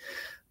modified.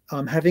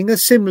 I'm having a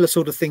similar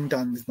sort of thing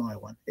done with my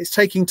one. It's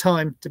taking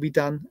time to be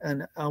done,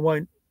 and I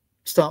won't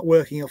start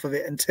working off of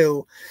it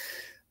until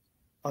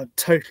I'm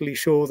totally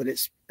sure that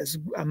it's as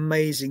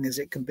amazing as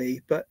it can be.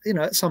 But, you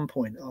know, at some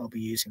point I'll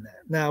be using that.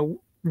 Now,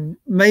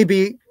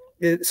 maybe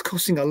it's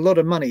costing a lot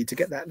of money to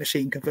get that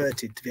machine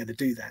converted to be able to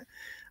do that.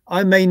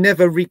 I may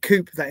never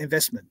recoup that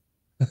investment.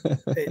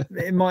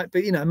 It might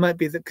be, you know, it might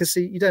be that, because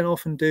you don't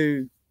often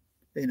do,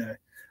 you know,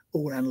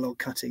 all analog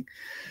cutting.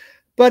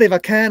 But if I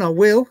can, I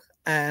will,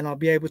 and I'll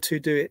be able to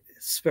do it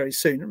very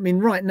soon. I mean,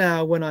 right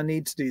now, when I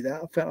need to do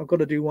that, I've got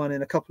to do one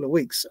in a couple of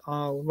weeks.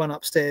 I'll run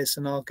upstairs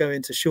and I'll go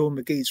into Sean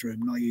McGee's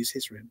room and I'll use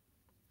his room,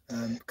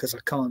 because I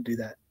can't do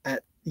that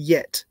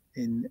yet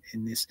in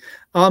this.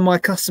 Are my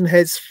custom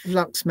heads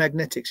flux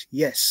magnetics?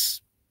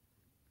 Yes.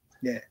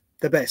 Yeah,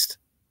 the best.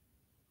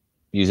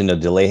 Using a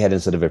delay head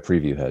instead of a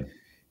preview head.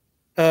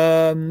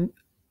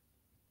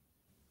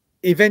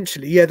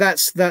 Eventually, yeah,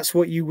 that's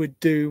what you would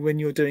do when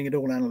you're doing it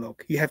all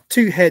analog. You have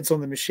two heads on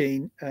the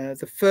machine.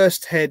 The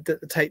first head that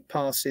the tape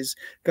passes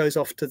goes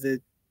off to the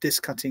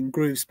disc cutting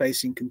groove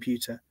spacing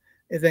computer.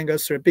 It then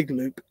goes through a big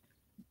loop,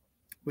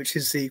 which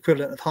is the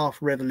equivalent of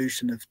half a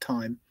revolution of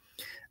time.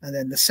 And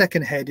then the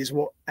second head is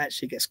what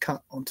actually gets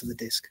cut onto the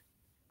disc.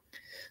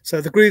 So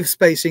the groove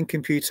spacing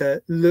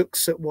computer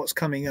looks at what's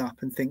coming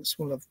up and thinks,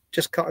 well, I've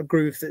just cut a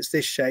groove that's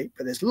this shape,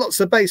 but there's lots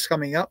of bass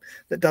coming up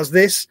that does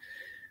this.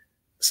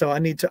 So I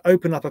need to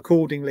open up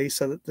accordingly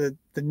so that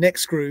the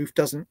next groove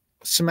doesn't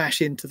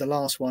smash into the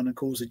last one and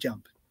cause a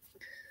jump.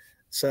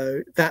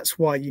 So that's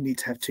why you need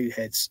to have two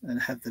heads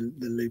and have the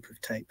loop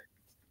of tape.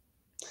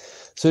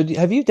 So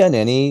have you done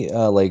any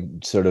like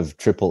sort of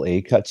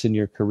AAA cuts in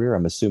your career?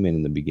 I'm assuming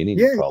in the beginning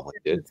you probably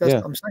did. That's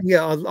what I'm saying.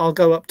 Yeah, I'll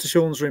go up to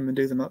Sean's room and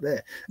do them up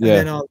there. And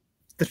then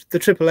the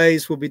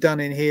AAAs will be done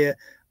in here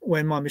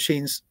when my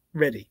machine's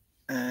ready.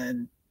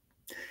 And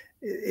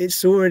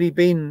it's already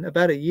been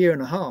about 1.5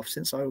 years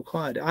since I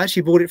acquired it. I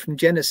actually bought it from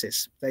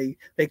Genesis. They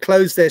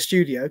closed their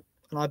studio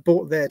and I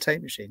bought their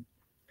tape machine.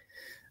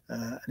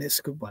 And it's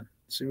a good one.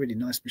 It's a really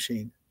nice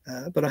machine.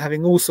 But I'm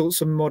having all sorts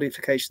of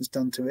modifications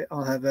done to it.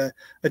 I'll have a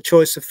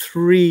choice of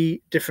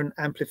 3 different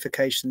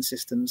amplification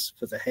systems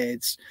for the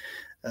heads.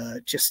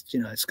 Just,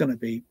 you know, it's going to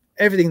be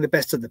everything the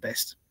best of the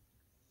best.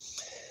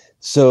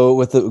 So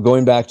with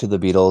going back to the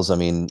Beatles, I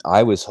mean,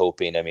 I was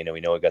hoping, I mean,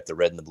 we know we got the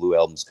Red and the Blue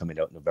albums coming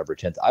out November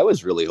 10th. I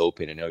was really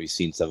hoping, I know you've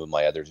seen some of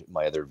my other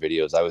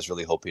videos. I was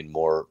really hoping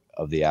more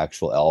of the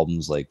actual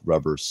albums like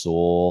Rubber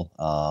Soul,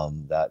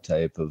 that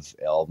type of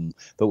album.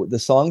 But with the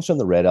songs from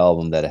the Red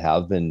album that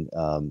have been,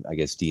 I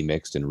guess,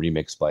 demixed and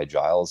remixed by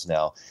Giles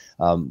now,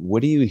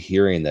 what are you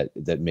hearing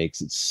that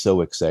makes it so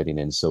exciting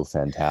and so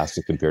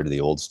fantastic compared to the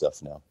old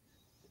stuff now?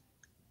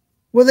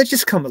 Well, they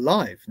just come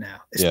alive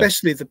now,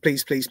 especially the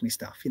Please Please Me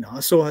stuff. You know, I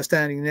saw her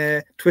standing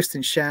there, twist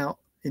and shout.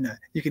 You know,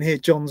 you can hear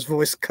John's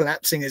voice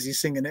collapsing as he's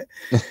singing it,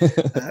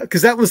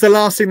 because that was the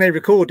last thing they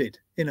recorded.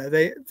 You know,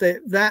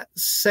 that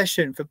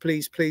session for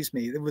Please Please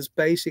Me, there was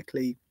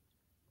basically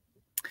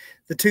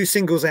the 2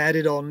 singles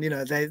added on. You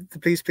know, the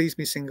Please Please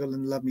Me single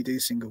and Love Me Do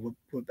single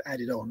were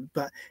added on,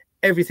 but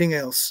everything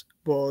else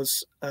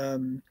was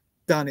done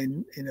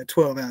in a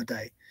 12-hour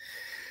day.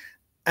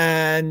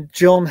 And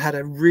John had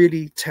a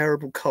really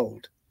terrible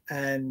cold,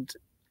 and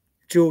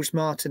George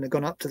Martin had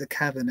gone up to the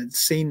cavern and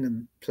seen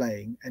them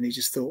playing, and he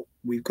just thought,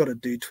 we've got to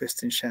do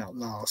Twist and Shout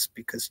last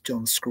because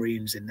John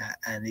screams in that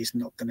and he's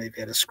not going to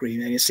be able to scream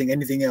and sing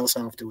anything else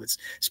afterwards,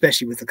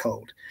 especially with the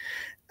cold.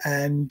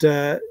 And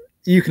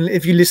you can,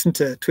 if you listen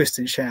to Twist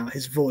and Shout,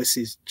 his voice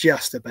is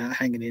just about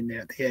hanging in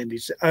there at the end.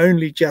 He's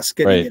only just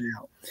getting it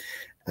out.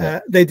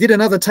 They did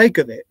another take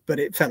of it, but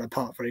it fell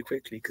apart very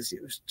quickly because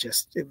it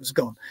was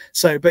gone.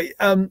 So, but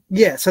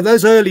yeah, so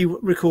those early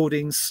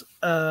recordings,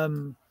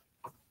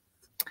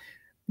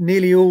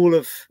 nearly all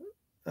of,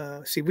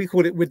 see, we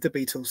call it With the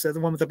Beatles. They're the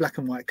one with the black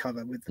and white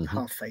cover with the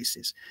half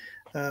faces.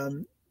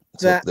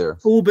 That there.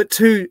 All but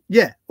two,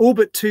 all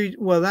but two.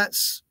 Well,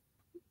 that's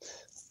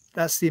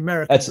the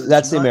American.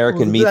 That's the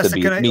American. Meet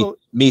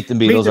the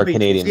Beatles are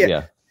Canadian.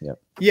 Yeah.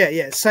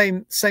 Yeah.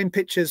 Same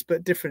pictures,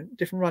 but different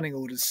running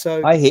orders.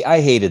 So I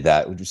hated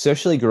that,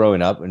 especially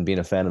growing up and being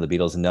a fan of the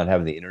Beatles and not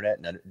having the internet,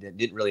 and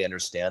didn't really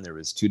understand there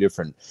was two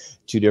different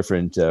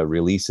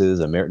releases,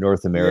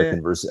 North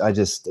American versus.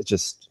 It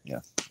just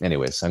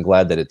Anyways, I'm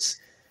glad that it's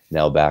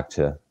now back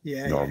to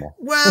normal.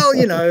 Well,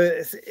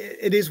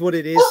 it is what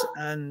it is,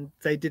 and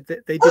they did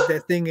their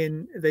thing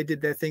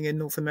in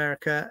North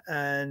America,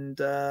 and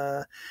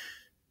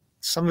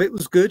some of it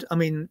was good. I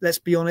mean, let's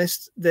be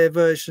honest, their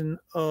version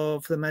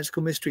of the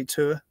Magical Mystery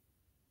Tour,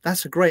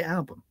 that's a great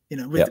album,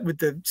 with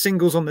the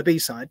singles on the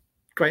B-side.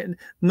 Great.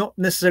 Not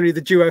necessarily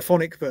the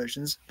duophonic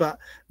versions, but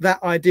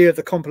that idea of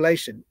the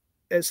compilation,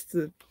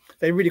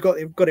 they really got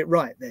it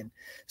right then.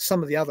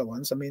 Some of the other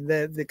ones, I mean,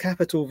 the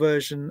Capitol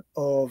version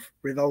of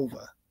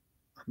Revolver,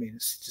 I mean,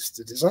 it's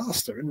just a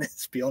disaster, and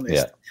let's be honest.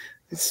 Yeah.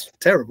 It's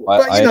terrible.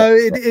 But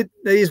it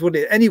is what it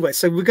is. Anyway,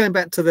 so we're going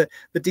back to the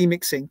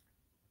demixing.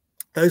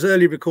 Those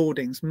early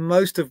recordings,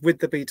 most of With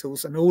the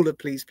Beatles and all of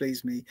Please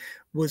Please Me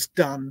was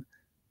done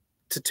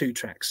to 2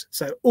 tracks.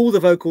 So all the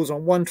vocals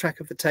on one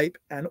track of the tape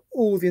and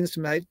all the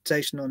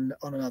instrumentation on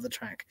another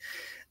track.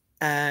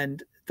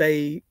 And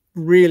they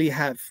really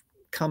have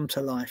come to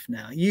life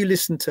now. You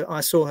listen to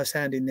I Saw Her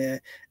Standing There,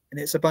 and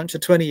it's a bunch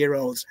of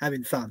 20-year-olds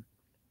having fun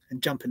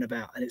and jumping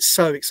about. And it's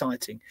so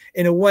exciting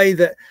in a way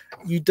that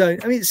you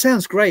don't, I mean, it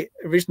sounds great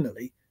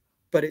originally,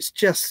 but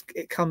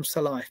it comes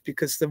to life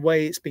because the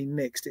way it's been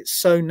mixed, it's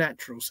so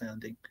natural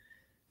sounding.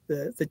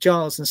 The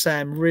Giles and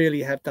Sam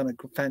really have done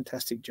a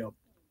fantastic job.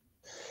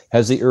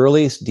 Has the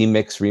early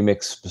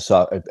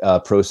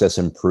remix process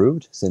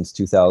improved since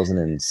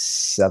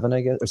 2007,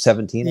 I guess, or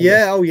 17?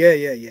 Yeah.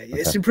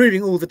 It's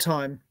improving all the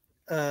time.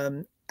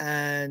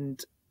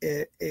 And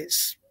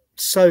it's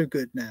so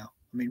good now.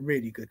 I mean,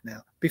 really good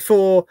now.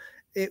 Before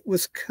it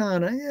was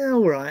kind of,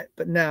 all right,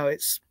 but now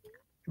it's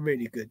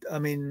really good. I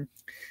mean,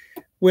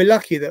 we're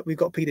lucky that we've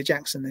got Peter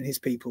Jackson and his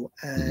people,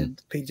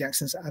 and Peter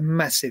Jackson's a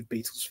massive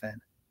Beatles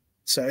fan.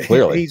 So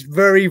he's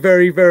very,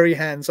 very, very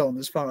hands-on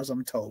as far as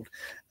I'm told.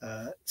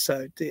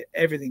 So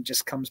everything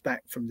just comes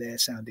back from there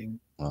sounding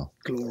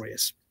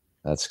glorious.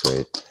 That's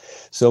great.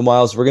 So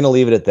Miles, we're going to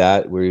leave it at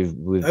that. We've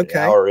an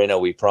hour in,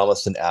 we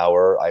promised an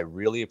hour. I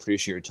really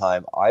appreciate your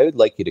time. I would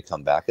like you to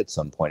come back at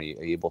some point. Are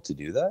you able to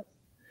do that?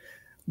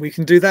 We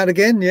can do that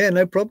again. Yeah,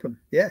 no problem.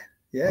 Yeah.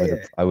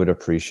 I would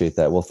appreciate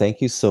that. Well,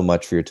 thank you so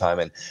much for your time.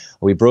 And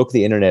we broke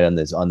the internet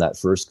on that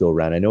first go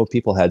round. I know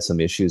people had some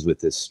issues with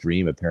this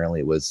stream.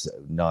 Apparently it was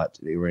not,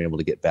 they weren't able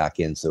to get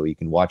back in. So you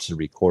can watch the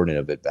recording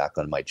of it back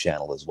on my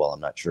channel as well. I'm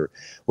not sure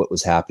what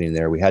was happening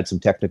there. We had some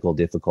technical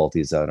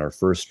difficulties on our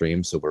first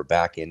stream. So we're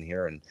back in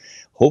here, and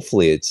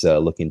hopefully it's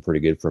looking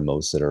pretty good for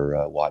most that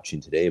are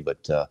watching today.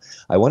 But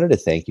I wanted to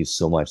thank you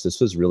so much.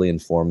 This was really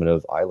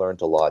informative. I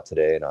learned a lot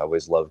today, and I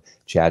always love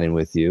chatting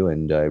with you.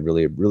 And I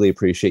really, really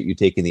appreciate you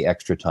taking the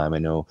extra time. I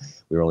know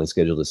we were only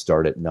scheduled to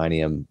start at 9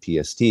 a.m.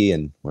 PST,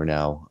 and we're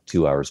now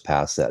 2 hours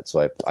past that.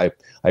 So I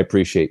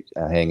appreciate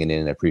hanging in,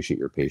 and I appreciate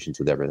your patience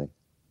with everything.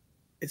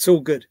 It's all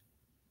good.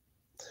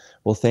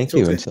 Well, thank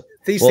you.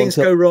 These things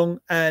go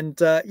wrong, and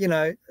that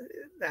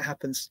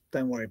happens.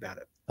 Don't worry about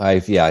it. I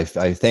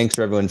thanks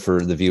for everyone,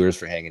 for the viewers,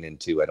 for hanging in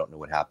too. I don't know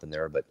what happened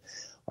there, but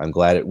I'm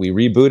glad we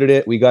rebooted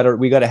it. We got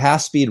a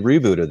half speed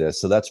reboot of this,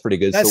 so that's pretty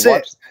good. That's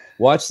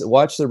watch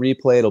the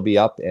replay. It'll be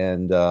up,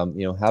 and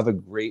have a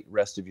great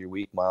rest of your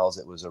week, Miles.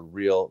 It was a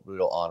real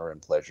honor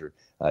and pleasure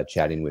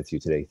chatting with you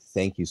today.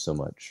 Thank you so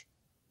much.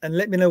 And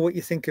let me know what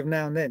you think of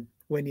Now and Then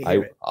when you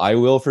hear it. I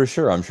will, for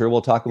sure. I'm sure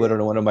we'll talk about it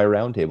on one of my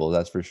roundtables.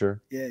 That's for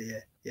sure. Yeah.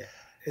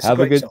 It's have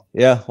a good song.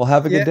 Yeah. Well,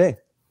 have a good day.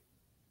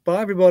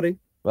 Bye, everybody.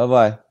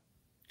 Bye-bye.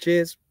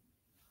 Cheers.